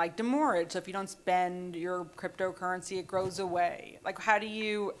in like demurrage? So if you don't spend your cryptocurrency, it grows away. Like, how do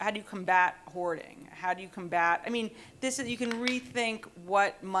you combat hoarding? How do you combat? I mean, you can rethink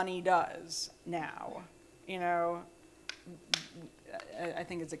what money does now. You know, I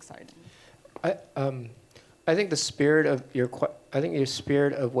think it's exciting. I think the spirit of your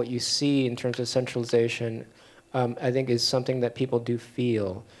spirit of what you see in terms of centralization, I think is something that people do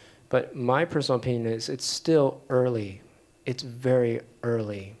feel. But my personal opinion is it's still early. It's very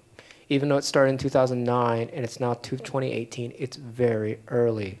early. Even though it started in 2009 and it's now 2018, it's very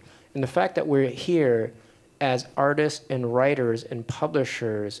early. And the fact that we're here as artists and writers and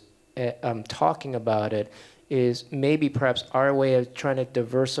publishers talking about it is maybe perhaps our way of trying to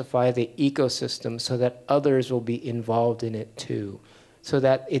diversify the ecosystem so that others will be involved in it too, so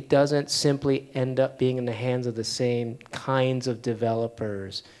that it doesn't simply end up being in the hands of the same kinds of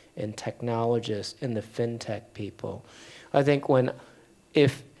developers and technologists and the fintech people. I think I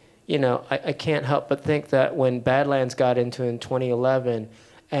can't help but think that when Badlands got into in 2011,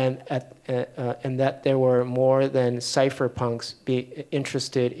 and that there were more than cypherpunks be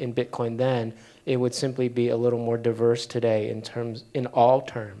interested in Bitcoin then, it would simply be a little more diverse today in all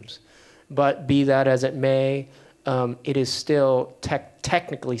terms. But be that as it may, it is still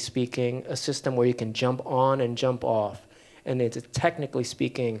technically speaking a system where you can jump on and jump off. And it's technically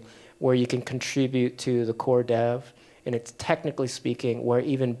speaking where you can contribute to the core dev. And it's technically speaking where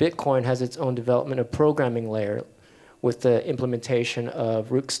even Bitcoin has its own development of programming layer with the implementation of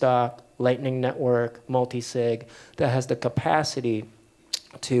Rootstock, Lightning Network, multisig, that has the capacity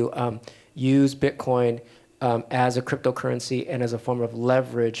to use Bitcoin as a cryptocurrency and as a form of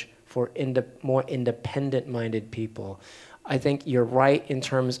leverage for more independent-minded people. I think you're right in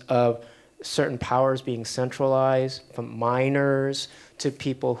terms of certain powers being centralized, from miners to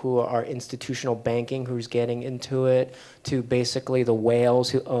people who are institutional banking who's getting into it, to basically the whales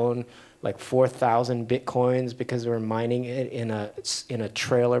who own like 4,000 Bitcoins because they were mining it in a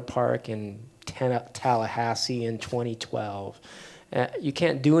trailer park in Tallahassee in 2012. You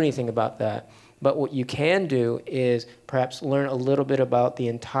can't do anything about that. But what you can do is perhaps learn a little bit about the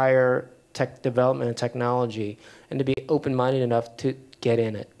entire tech development and technology, and to be open-minded enough to get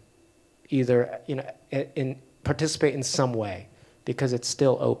in it. Either participate in some way, because it's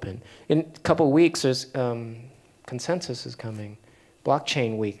still open. In a couple of weeks, there's Consensus is coming,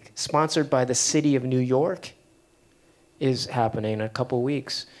 Blockchain Week, sponsored by the city of New York, is happening in a couple of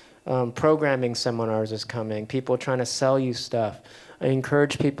weeks. Programming seminars is coming. People trying to sell you stuff. I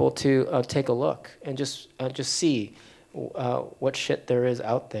encourage people to take a look and just see what shit there is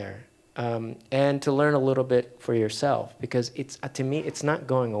out there, and to learn a little bit for yourself, because to me it's not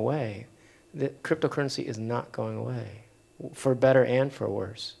going away. The cryptocurrency is not going away, for better and for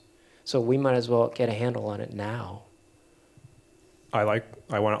worse. So we might as well get a handle on it now. I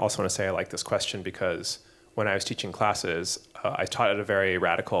also want to say I like this question because when I was teaching classes, I taught at a very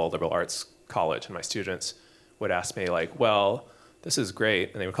radical liberal arts college, and my students would ask me like, well, this is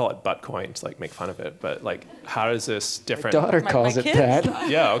great, and they would call it buttcoin to like make fun of it, but like, how does this different? My daughter calls it that.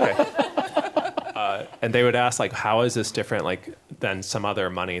 Yeah, okay. And they would ask, like, how is this different, like, than some other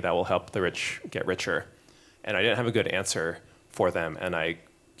money that will help the rich get richer? And I didn't have a good answer for them. And I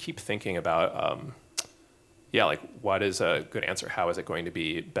keep thinking about, yeah, like, what is a good answer? How is it going to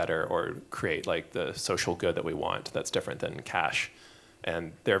be better or create, like, the social good that we want that's different than cash?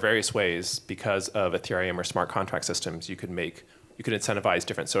 And there are various ways, because of Ethereum or smart contract systems, you could incentivize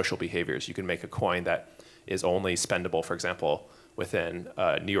different social behaviors. You can make a coin that is only spendable, for example, within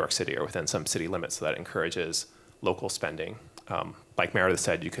New York City or within some city limits, so that encourages local spending. Like Meredith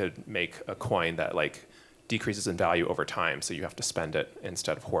said, you could make a coin that, like, decreases in value over time, so you have to spend it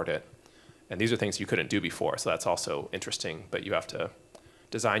instead of hoard it. And these are things you couldn't do before, so that's also interesting, but you have to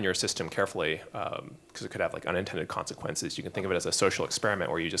design your system carefully, because it could have, like, unintended consequences. You can think of it as a social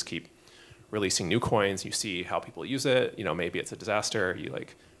experiment where you just keep releasing new coins, you see how people use it, maybe it's a disaster, you,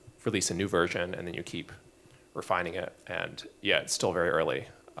 like, release a new version, and then you keep refining it. And yeah, it's still very early.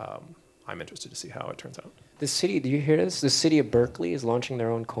 I'm interested to see how it turns out. The city, do you hear this? The city of Berkeley is launching their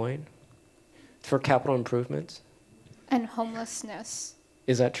own coin for capital improvements. And homelessness.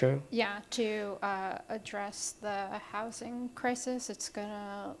 Is that true? Yeah, to address the housing crisis, it's going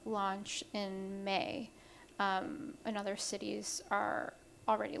to launch in May. And other cities are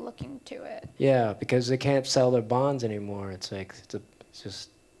already looking to it. Yeah, because they can't sell their bonds anymore. It's like, it's just,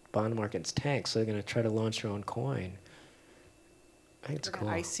 bond market's tanked, so they're going to try to launch their own coin. I think it's cool.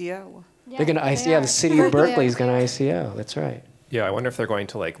 ICO. Yeah, they're going to ICO. Yeah, the city of Berkeley is going to ICO. That's right. Yeah, I wonder if they're going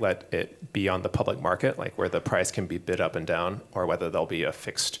to, like, let it be on the public market, like, where the price can be bid up and down, or whether there'll be a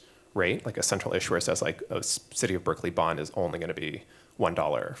fixed rate, like a central issuer says, like, a city of Berkeley bond is only going to be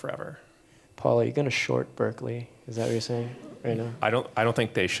 $1 forever. Paul, are you going to short Berkeley? Is that what you're saying right now? I don't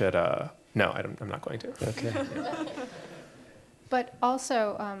think they should. No, I'm not going to. Okay. But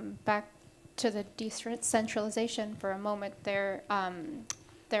also, back to the decentralization for a moment, there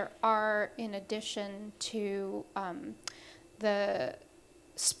are, in addition to the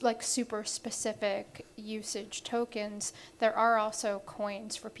super specific usage tokens, there are also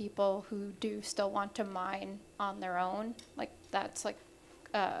coins for people who do still want to mine on their own. Like, that's like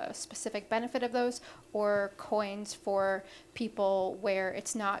a specific benefit of those, or coins for people where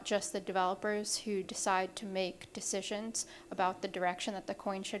it's not just the developers who decide to make decisions about the direction that the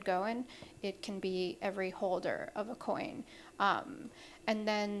coin should go in. It can be every holder of a coin. And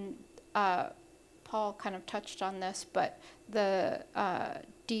then Paul kind of touched on this, but the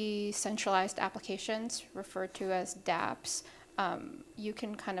decentralized applications, referred to as dApps, you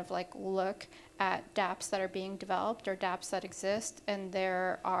can kind of, like, look at dApps that are being developed or dApps that exist, and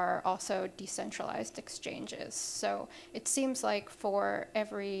there are also decentralized exchanges. So it seems like for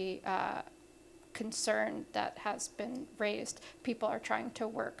every concern that has been raised, people are trying to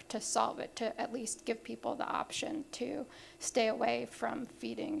work to solve it, to at least give people the option to stay away from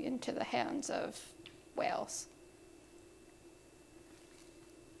feeding into the hands of whales.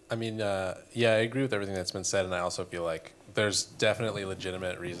 I mean, yeah, I agree with everything that's been said, and I also feel like there's definitely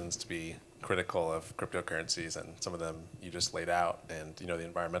legitimate reasons to be critical of cryptocurrencies, and some of them you just laid out, and the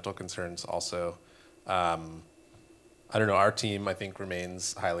environmental concerns also. I don't know, our team, I think,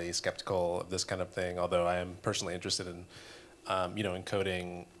 remains highly skeptical of this kind of thing, although I am personally interested in,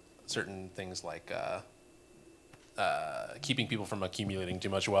 encoding certain things like keeping people from accumulating too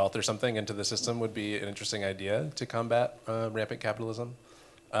much wealth or something into the system would be an interesting idea to combat rampant capitalism.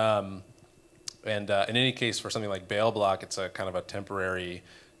 And in any case, for something like Bail Bloc, it's a kind of a temporary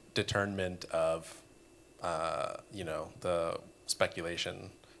deterrent of, the speculation.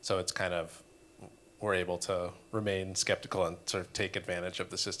 So it's kind of, we're able to remain skeptical and sort of take advantage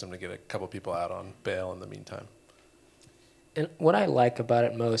of the system to get a couple people out on bail in the meantime. And what I like about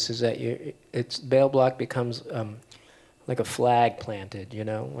it most is that Bail Bloc becomes like a flag planted,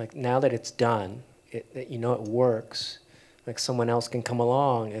 like now that it's done, it works. Like someone else can come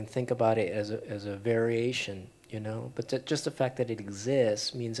along and think about it as a variation, But just the fact that it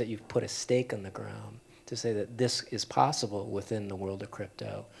exists means that you've put a stake in the ground to say that this is possible within the world of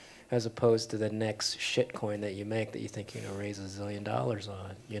crypto, as opposed to the next shitcoin that you make that you think you're going to raise $1 zillion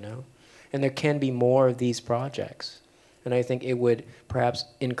on, And there can be more of these projects. And I think it would perhaps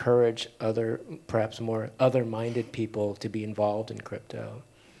encourage perhaps more other-minded people to be involved in crypto.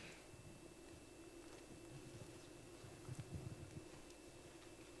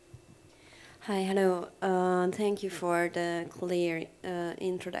 Hi, hello. Thank you for the clear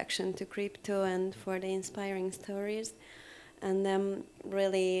introduction to crypto and for the inspiring stories. And I'm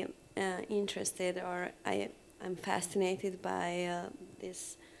really interested, or I'm fascinated by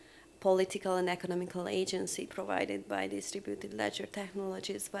this political and economical agency provided by distributed ledger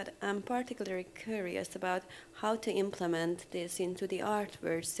technologies, but I'm particularly curious about how to implement this into the art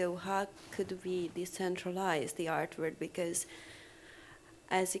world. So how could we decentralize the art world? Because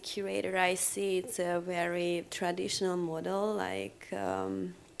as a curator, I see it's a very traditional model, like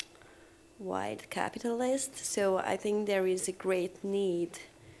white capitalist. So I think there is a great need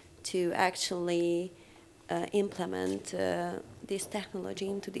to actually implement this technology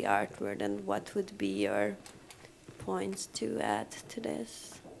into the art world. And what would be your points to add to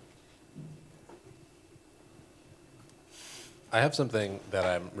this? I have something that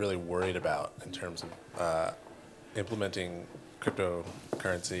I'm really worried about in terms of implementing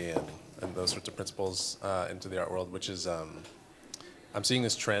cryptocurrency and those sorts of principles into the art world, which is I'm seeing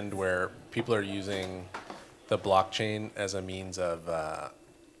this trend where people are using the blockchain as a means of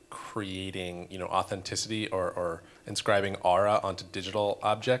creating, authenticity or inscribing aura onto digital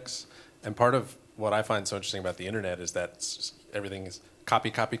objects. And part of what I find so interesting about the internet is that everything is copy,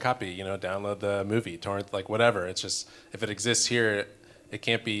 download the movie, torrent, like whatever. It's just, if it exists here, it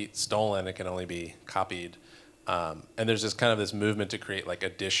can't be stolen, it can only be copied. And there's just kind of this movement to create like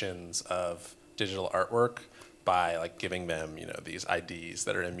editions of digital artwork by like giving them, these IDs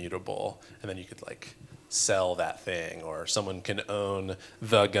that are immutable, and then you could like sell that thing, or someone can own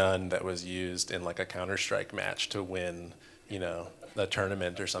the gun that was used in like a Counter-Strike match to win, the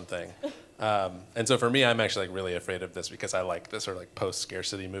tournament or something. And so for me, I'm actually like really afraid of this because I like this sort of like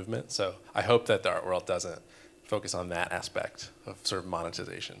post-scarcity movement. So I hope that the art world doesn't focus on that aspect of sort of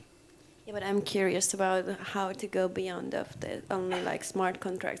monetization. Yeah, but I'm curious about how to go beyond of the only like smart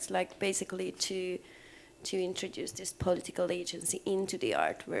contracts, like basically to introduce this political agency into the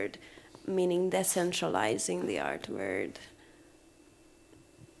art world, meaning decentralizing the art world.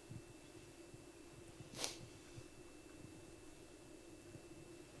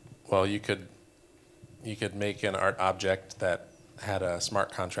 Well, you could make an art object that had a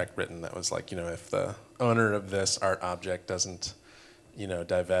smart contract written that was like, if the owner of this art object doesn't,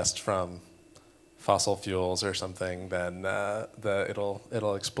 divest from fossil fuels or something, then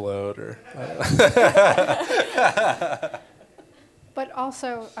it'll explode, or I don't know. But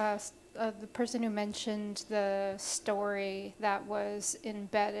also, the person who mentioned the story that was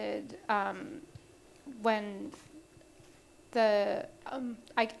embedded when the,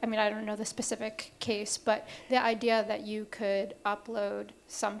 I don't know the specific case, but the idea that you could upload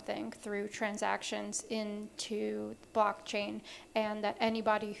something through transactions into the blockchain, and that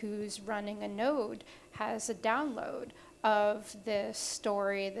anybody who's running a node has a download of this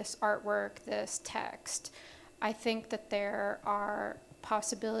story, this artwork, this text. I think that there are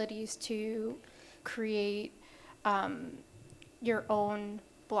possibilities to create your own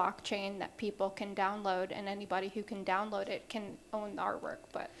blockchain that people can download, and anybody who can download it can own the artwork.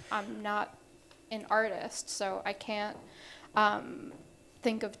 But I'm not an artist, so I can't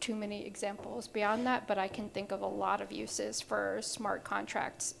think of too many examples beyond that, but I can think of a lot of uses for smart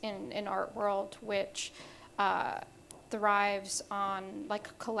contracts in art world, which thrives on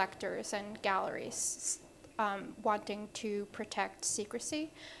like collectors and galleries wanting to protect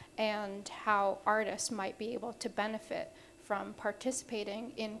secrecy, and how artists might be able to benefit from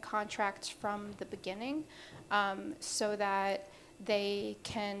participating in contracts from the beginning, so that they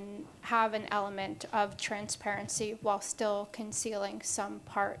can have an element of transparency while still concealing some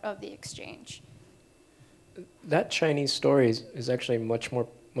part of the exchange. That Chinese story is actually much more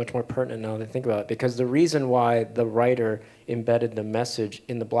pertinent now that I think about it, because the reason why the writer embedded the message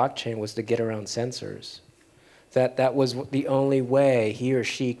in the blockchain was to get around censors. That was the only way he or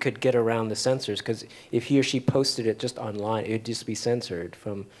she could get around the censors, because if he or she posted it just online, it would just be censored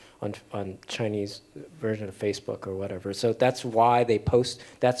on Chinese version of Facebook or whatever. So that's why they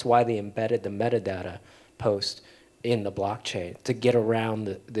embedded the metadata post in the blockchain, to get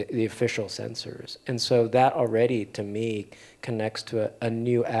around the official censors. And so that already, to me, connects to a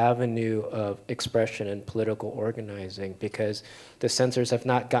new avenue of expression and political organizing, because the censors have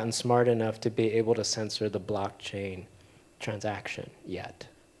not gotten smart enough to be able to censor the blockchain transaction yet.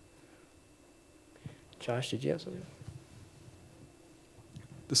 Josh, did you have something?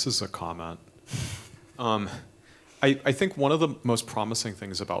 This is a comment. I think one of the most promising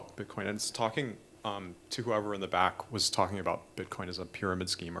things about Bitcoin, and it's talking to whoever in the back was talking about Bitcoin as a pyramid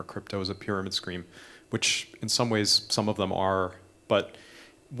scheme, or crypto as a pyramid scheme, which in some ways some of them are. But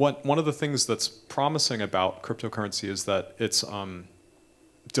one of the things that's promising about cryptocurrency is that it's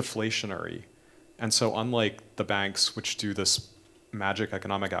deflationary. And so unlike the banks, which do this magic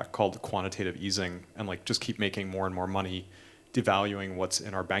economic act called quantitative easing, and like just keep making more and more money, devaluing what's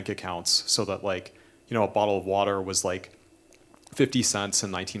in our bank accounts, so that like, a bottle of water was like 50 cents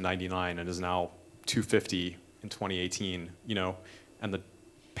in 1999 and is now $2.50 in 2018, and the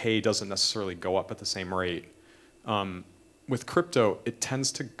pay doesn't necessarily go up at the same rate. With crypto, it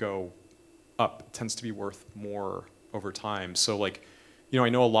tends to go up, it tends to be worth more over time. So like, I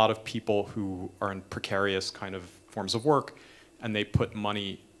know a lot of people who are in precarious kind of forms of work, and they put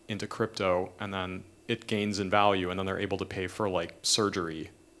money into crypto, and then it gains in value, and then they're able to pay for like surgery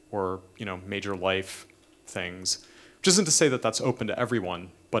or major life things. Which isn't to say that that's open to everyone,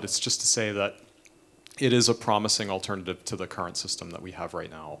 but it's just to say that it is a promising alternative to the current system that we have right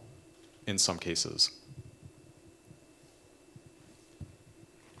now in some cases.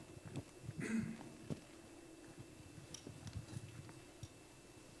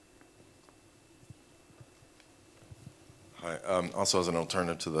 Hi. Also, as an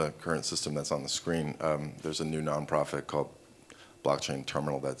alternative to the current system that's on the screen, there's a new nonprofit called Blockchain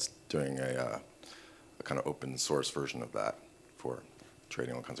Terminal that's doing a kind of open source version of that for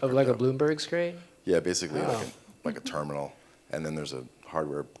trading all kinds of like a crypto. Bloomberg screen? Yeah, basically like a terminal, and then there's a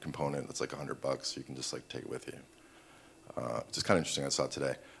hardware component that's like $100. You can just like take it with you. Just kind of interesting. I saw it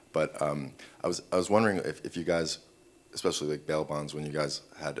today, but I was wondering if you guys, especially like bail bonds, when you guys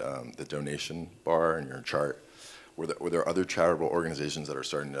had the donation bar in your chart, were there other charitable organizations that are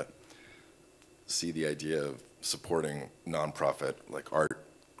starting to see the idea of supporting nonprofit like art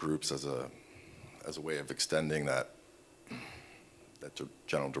groups as a way of extending that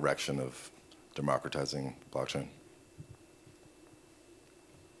general direction of democratizing blockchain?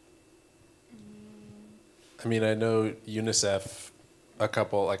 I mean, I know UNICEF,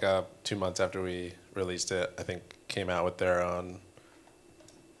 2 months after we released it, I think came out with their own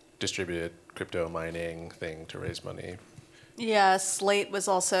distributed crypto mining thing to raise money. Yeah, Slate was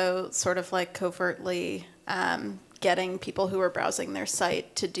also sort of like covertly getting people who were browsing their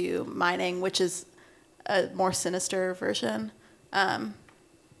site to do mining, which is a more sinister version.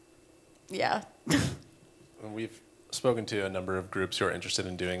 Yeah. We've spoken to a number of groups who are interested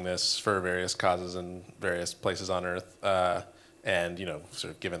in doing this for various causes in various places on Earth, and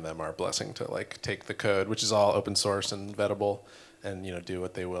sort of given them our blessing to like take the code, which is all open source and vettable, and do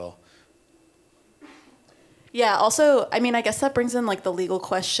what they will. Yeah, also, I mean, I guess that brings in like the legal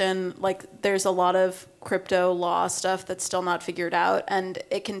question. Like, there's a lot of crypto law stuff that's still not figured out, and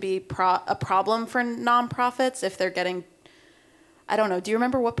it can be a problem for nonprofits if they're getting, I don't know, do you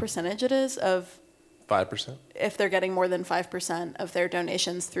remember what percentage it is of 5%? If they're getting more than 5% of their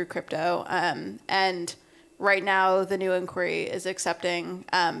donations through crypto. And right now, the new inquiry is accepting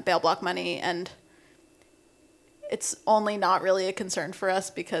Bail Bloc money, and it's only not really a concern for us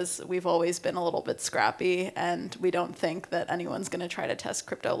because we've always been a little bit scrappy, and we don't think that anyone's going to try to test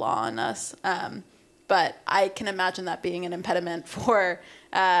crypto law on us. But I can imagine that being an impediment for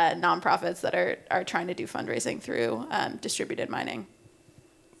nonprofits that are trying to do fundraising through distributed mining.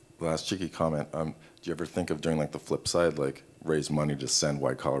 Last cheeky comment. Do you ever think of doing like the flip side, like raise money to send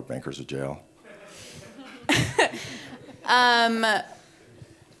white-collar bankers to jail?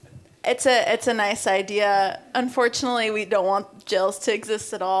 It's a nice idea. Unfortunately, we don't want jails to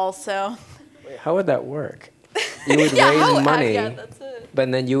exist at all. So, how would that work? You would raise money, that's it.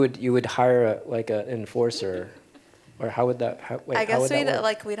 but then you would hire an enforcer, or how would that? I guess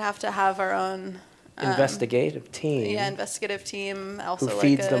we'd have to have our own investigative team. Yeah, investigative team. Also,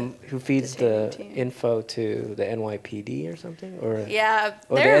 who feeds the info to the NYPD or something, or yeah,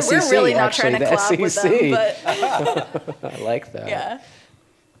 the SEC, we're really not actually, trying to collab with them, but I like that. Yeah.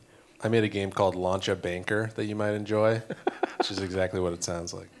 I made a game called Launch a Banker that you might enjoy, which is exactly what it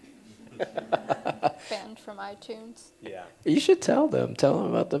sounds like. Banned from iTunes. Yeah. You should tell them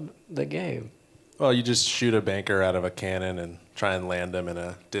about the game. Well, you just shoot a banker out of a cannon and try and land him in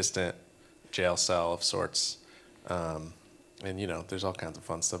a distant jail cell of sorts. And, there's all kinds of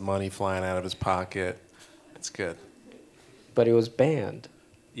fun stuff. Money flying out of his pocket. It's good. But it was banned.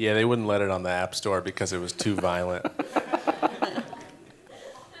 Yeah, they wouldn't let it on the App Store because it was too violent.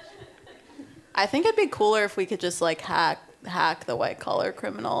 I think it'd be cooler if we could just like hack the white collar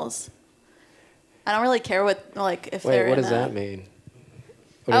criminals. I don't really care what if they're. Wait, what does that mean?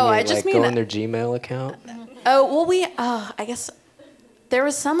 What do you mean, I just mean go on their Gmail account. Oh well, I guess there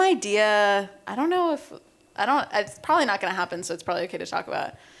was some idea. I don't know if It's probably not going to happen, so it's probably okay to talk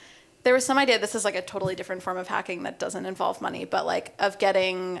about. There was some idea. This is like a totally different form of hacking that doesn't involve money, but like of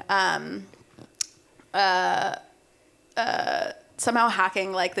getting. Somehow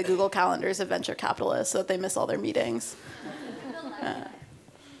hacking like the Google calendars of venture capitalists so that they miss all their meetings.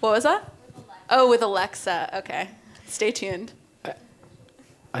 What was that? Oh, with Alexa. Okay. Stay tuned.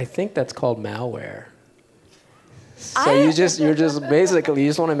 I think that's called malware. So you're just basically, you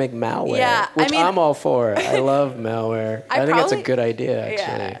just want to make malware, Yeah, which I'm all for. I love malware. I think that's a good idea,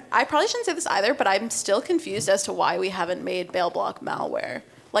 actually. Yeah, I probably shouldn't say this either, but I'm still confused as to why we haven't made Bail Bloc malware.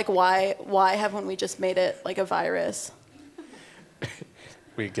 Like, why haven't we just made it like a virus?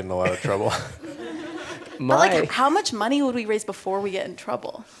 We get in a lot of trouble. But like, how much money would we raise before we get in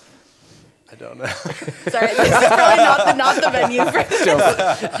trouble? I don't know. Sorry, this is probably not the venue for this.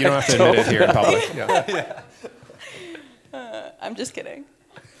 You don't have to admit it here in public. Yeah. I'm just kidding.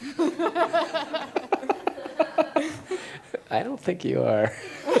 I don't think you are.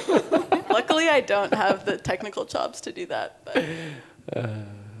 Luckily, I don't have the technical chops to do that. But.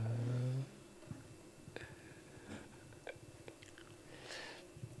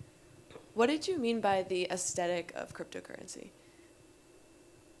 What did you mean by the aesthetic of cryptocurrency?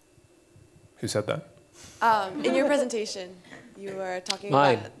 Who said that? In your presentation, you were talking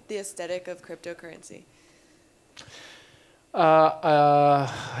about the aesthetic of cryptocurrency.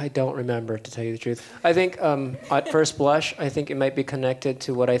 I don't remember, to tell you the truth. I think at first blush, I think it might be connected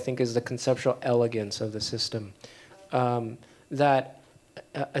to what I think is the conceptual elegance of the system. That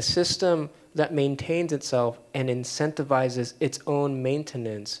a system that maintains itself and incentivizes its own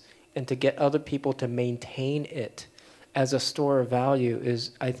maintenance and to get other people to maintain it as a store of value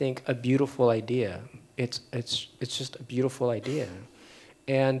is, I think, a beautiful idea. It's just a beautiful idea.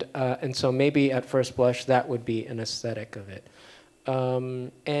 And so maybe at first blush, that would be an aesthetic of it.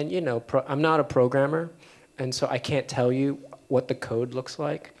 And, you know, I'm not a programmer, and so I can't tell you what the code looks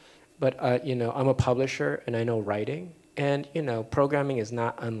like. But, you know, I'm a publisher, and I know writing. And, you know, programming is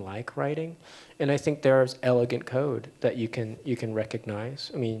not unlike writing. And I think there's elegant code that you can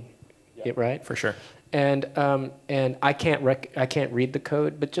recognize. I mean, right? For sure. And I can't read the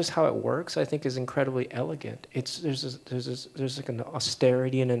code, but just how it works, I think, is incredibly elegant. There's like an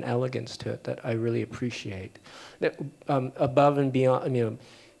austerity and an elegance to it that I really appreciate. That above and beyond, I mean,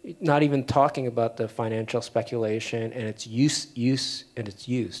 not even talking about the financial speculation and its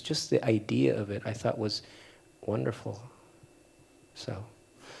use. Just the idea of it, I thought was wonderful. So,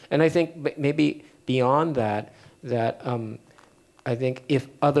 and I think maybe beyond that. I think if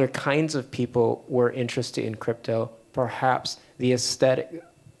other kinds of people were interested in crypto, perhaps the aesthetic,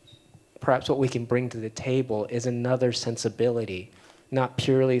 perhaps what we can bring to the table is another sensibility, not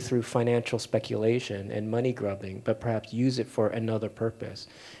purely through financial speculation and money grubbing, but perhaps use it for another purpose,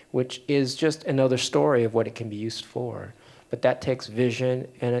 which is just another story of what it can be used for. But that takes vision,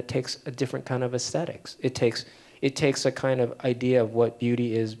 and it takes a different kind of aesthetics. It takes a kind of idea of what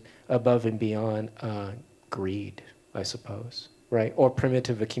beauty is above and beyond greed, I suppose. Right, or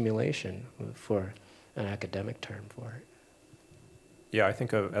primitive accumulation, for an academic term for it. Yeah, I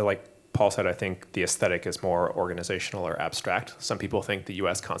think like Paul said, I think the aesthetic is more organizational or abstract. Some people think the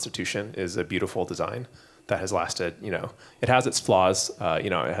U.S. Constitution is a beautiful design that has lasted. You know, it has its flaws. You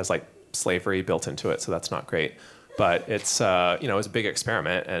know, it has like slavery built into it, so that's not great. But it's you know, it's a big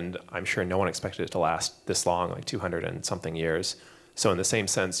experiment, and I'm sure no one expected it to last this long, like 200 and something years. So in the same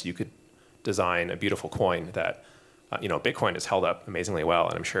sense, you could design a beautiful coin that. You know, Bitcoin has held up amazingly well,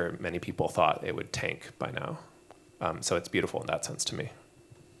 and I'm sure many people thought it would tank by now. So it's beautiful in that sense to me.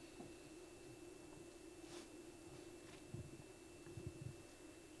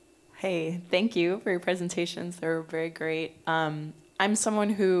 Hey, thank you for your presentations. They were very great. I'm someone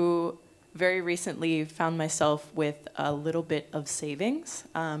who very recently found myself with a little bit of savings.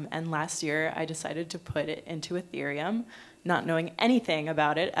 And last year, I decided to put it into Ethereum, not knowing anything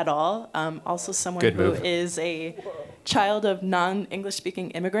about it at all. Also someone who is a child of non-English speaking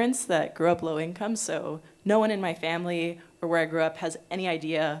immigrants that grew up low income, so no one in my family or where I grew up has any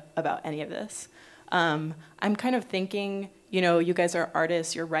idea about any of this. I'm kind of thinking, you know, you guys are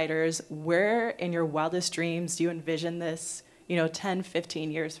artists, you're writers, where in your wildest dreams do you envision this, you know, 10,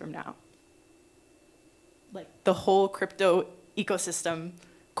 15 years from now? Like the whole crypto ecosystem,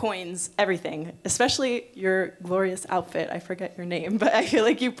 coins, everything, especially your glorious outfit. I forget your name, but I feel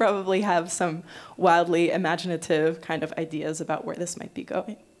like you probably have some wildly imaginative kind of ideas about where this might be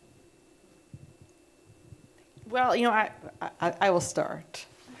going. Well, you know, I will start.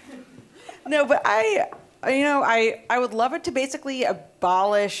 No, but I would love it to basically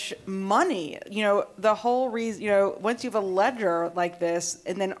abolish money. You know, the whole reason, you know, once you have a ledger like this,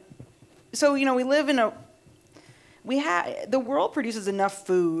 and then, so, you know, we live in the world produces enough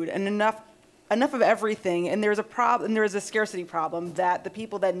food and enough of everything, and there's a problem, and there is a scarcity problem that the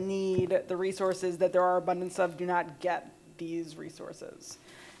people that need the resources that there are abundance of do not get these resources.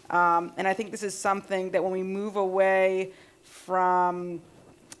 And I think this is something that when we move away from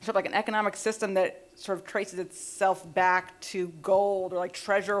sort of like an economic system that sort of traces itself back to gold or like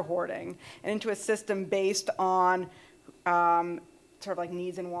treasure hoarding and into a system based on sort of like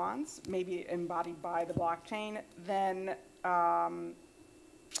needs and wants, maybe embodied by the blockchain, then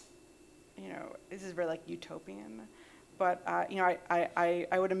you know, this is very like utopian. But you know, I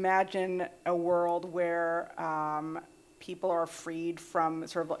would imagine a world where people are freed from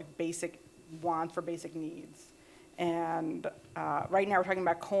sort of like basic wants for basic needs. And right now we're talking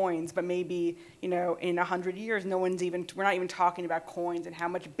about coins, but maybe, you know, in 100 years, we're not even talking about coins and how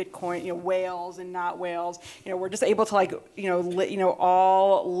much Bitcoin, you know, whales and not whales. You know, we're just able to like, you know,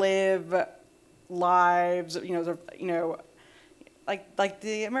 all live lives, like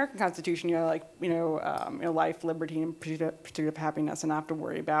the American Constitution, you know, like, you know, life, liberty, and pursuit of happiness, and not have to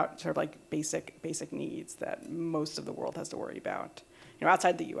worry about sort of like basic needs that most of the world has to worry about, you know,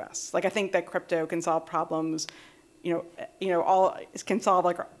 outside the U.S. Like, I think that crypto can solve problems, can solve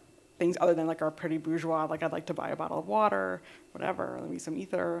like things other than like our pretty bourgeois, like I'd like to buy a bottle of water, whatever, maybe some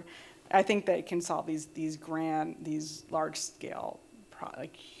ether. I think that it can solve these large scale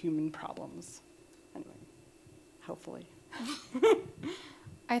like human problems. Anyway, hopefully.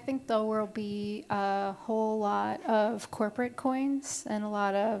 I think there will be a whole lot of corporate coins and a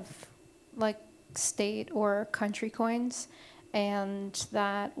lot of like state or country coins, and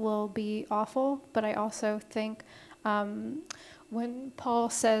that will be awful. But I also think when Paul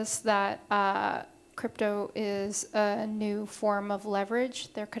says that crypto is a new form of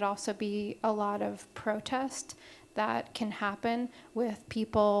leverage, there could also be a lot of protest that can happen with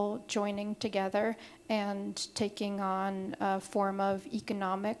people joining together and taking on a form of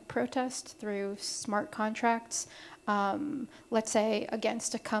economic protest through smart contracts, let's say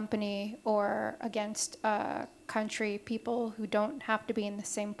against a company or against a country. People who don't have to be in the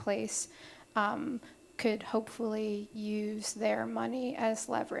same place could hopefully use their money as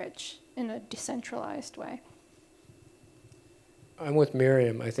leverage in a decentralized way. I'm with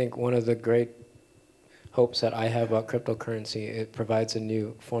Miriam. I think one of the great hopes that I have about cryptocurrency, it provides a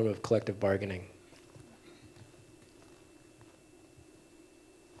new form of collective bargaining.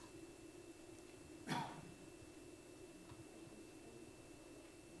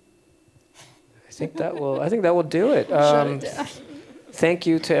 I think that will do it. Thank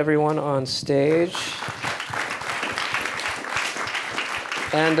you to everyone on stage.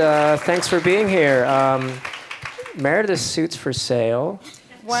 And thanks for being here. Meredith's suit's for sale.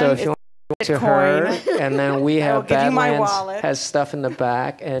 So if you want to her, and then we have Badlands has stuff in the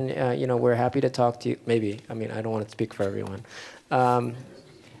back, and you know, we're happy to talk to you. Maybe, I mean, I don't want to speak for everyone.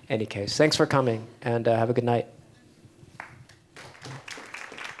 Any case, thanks for coming, and have a good night.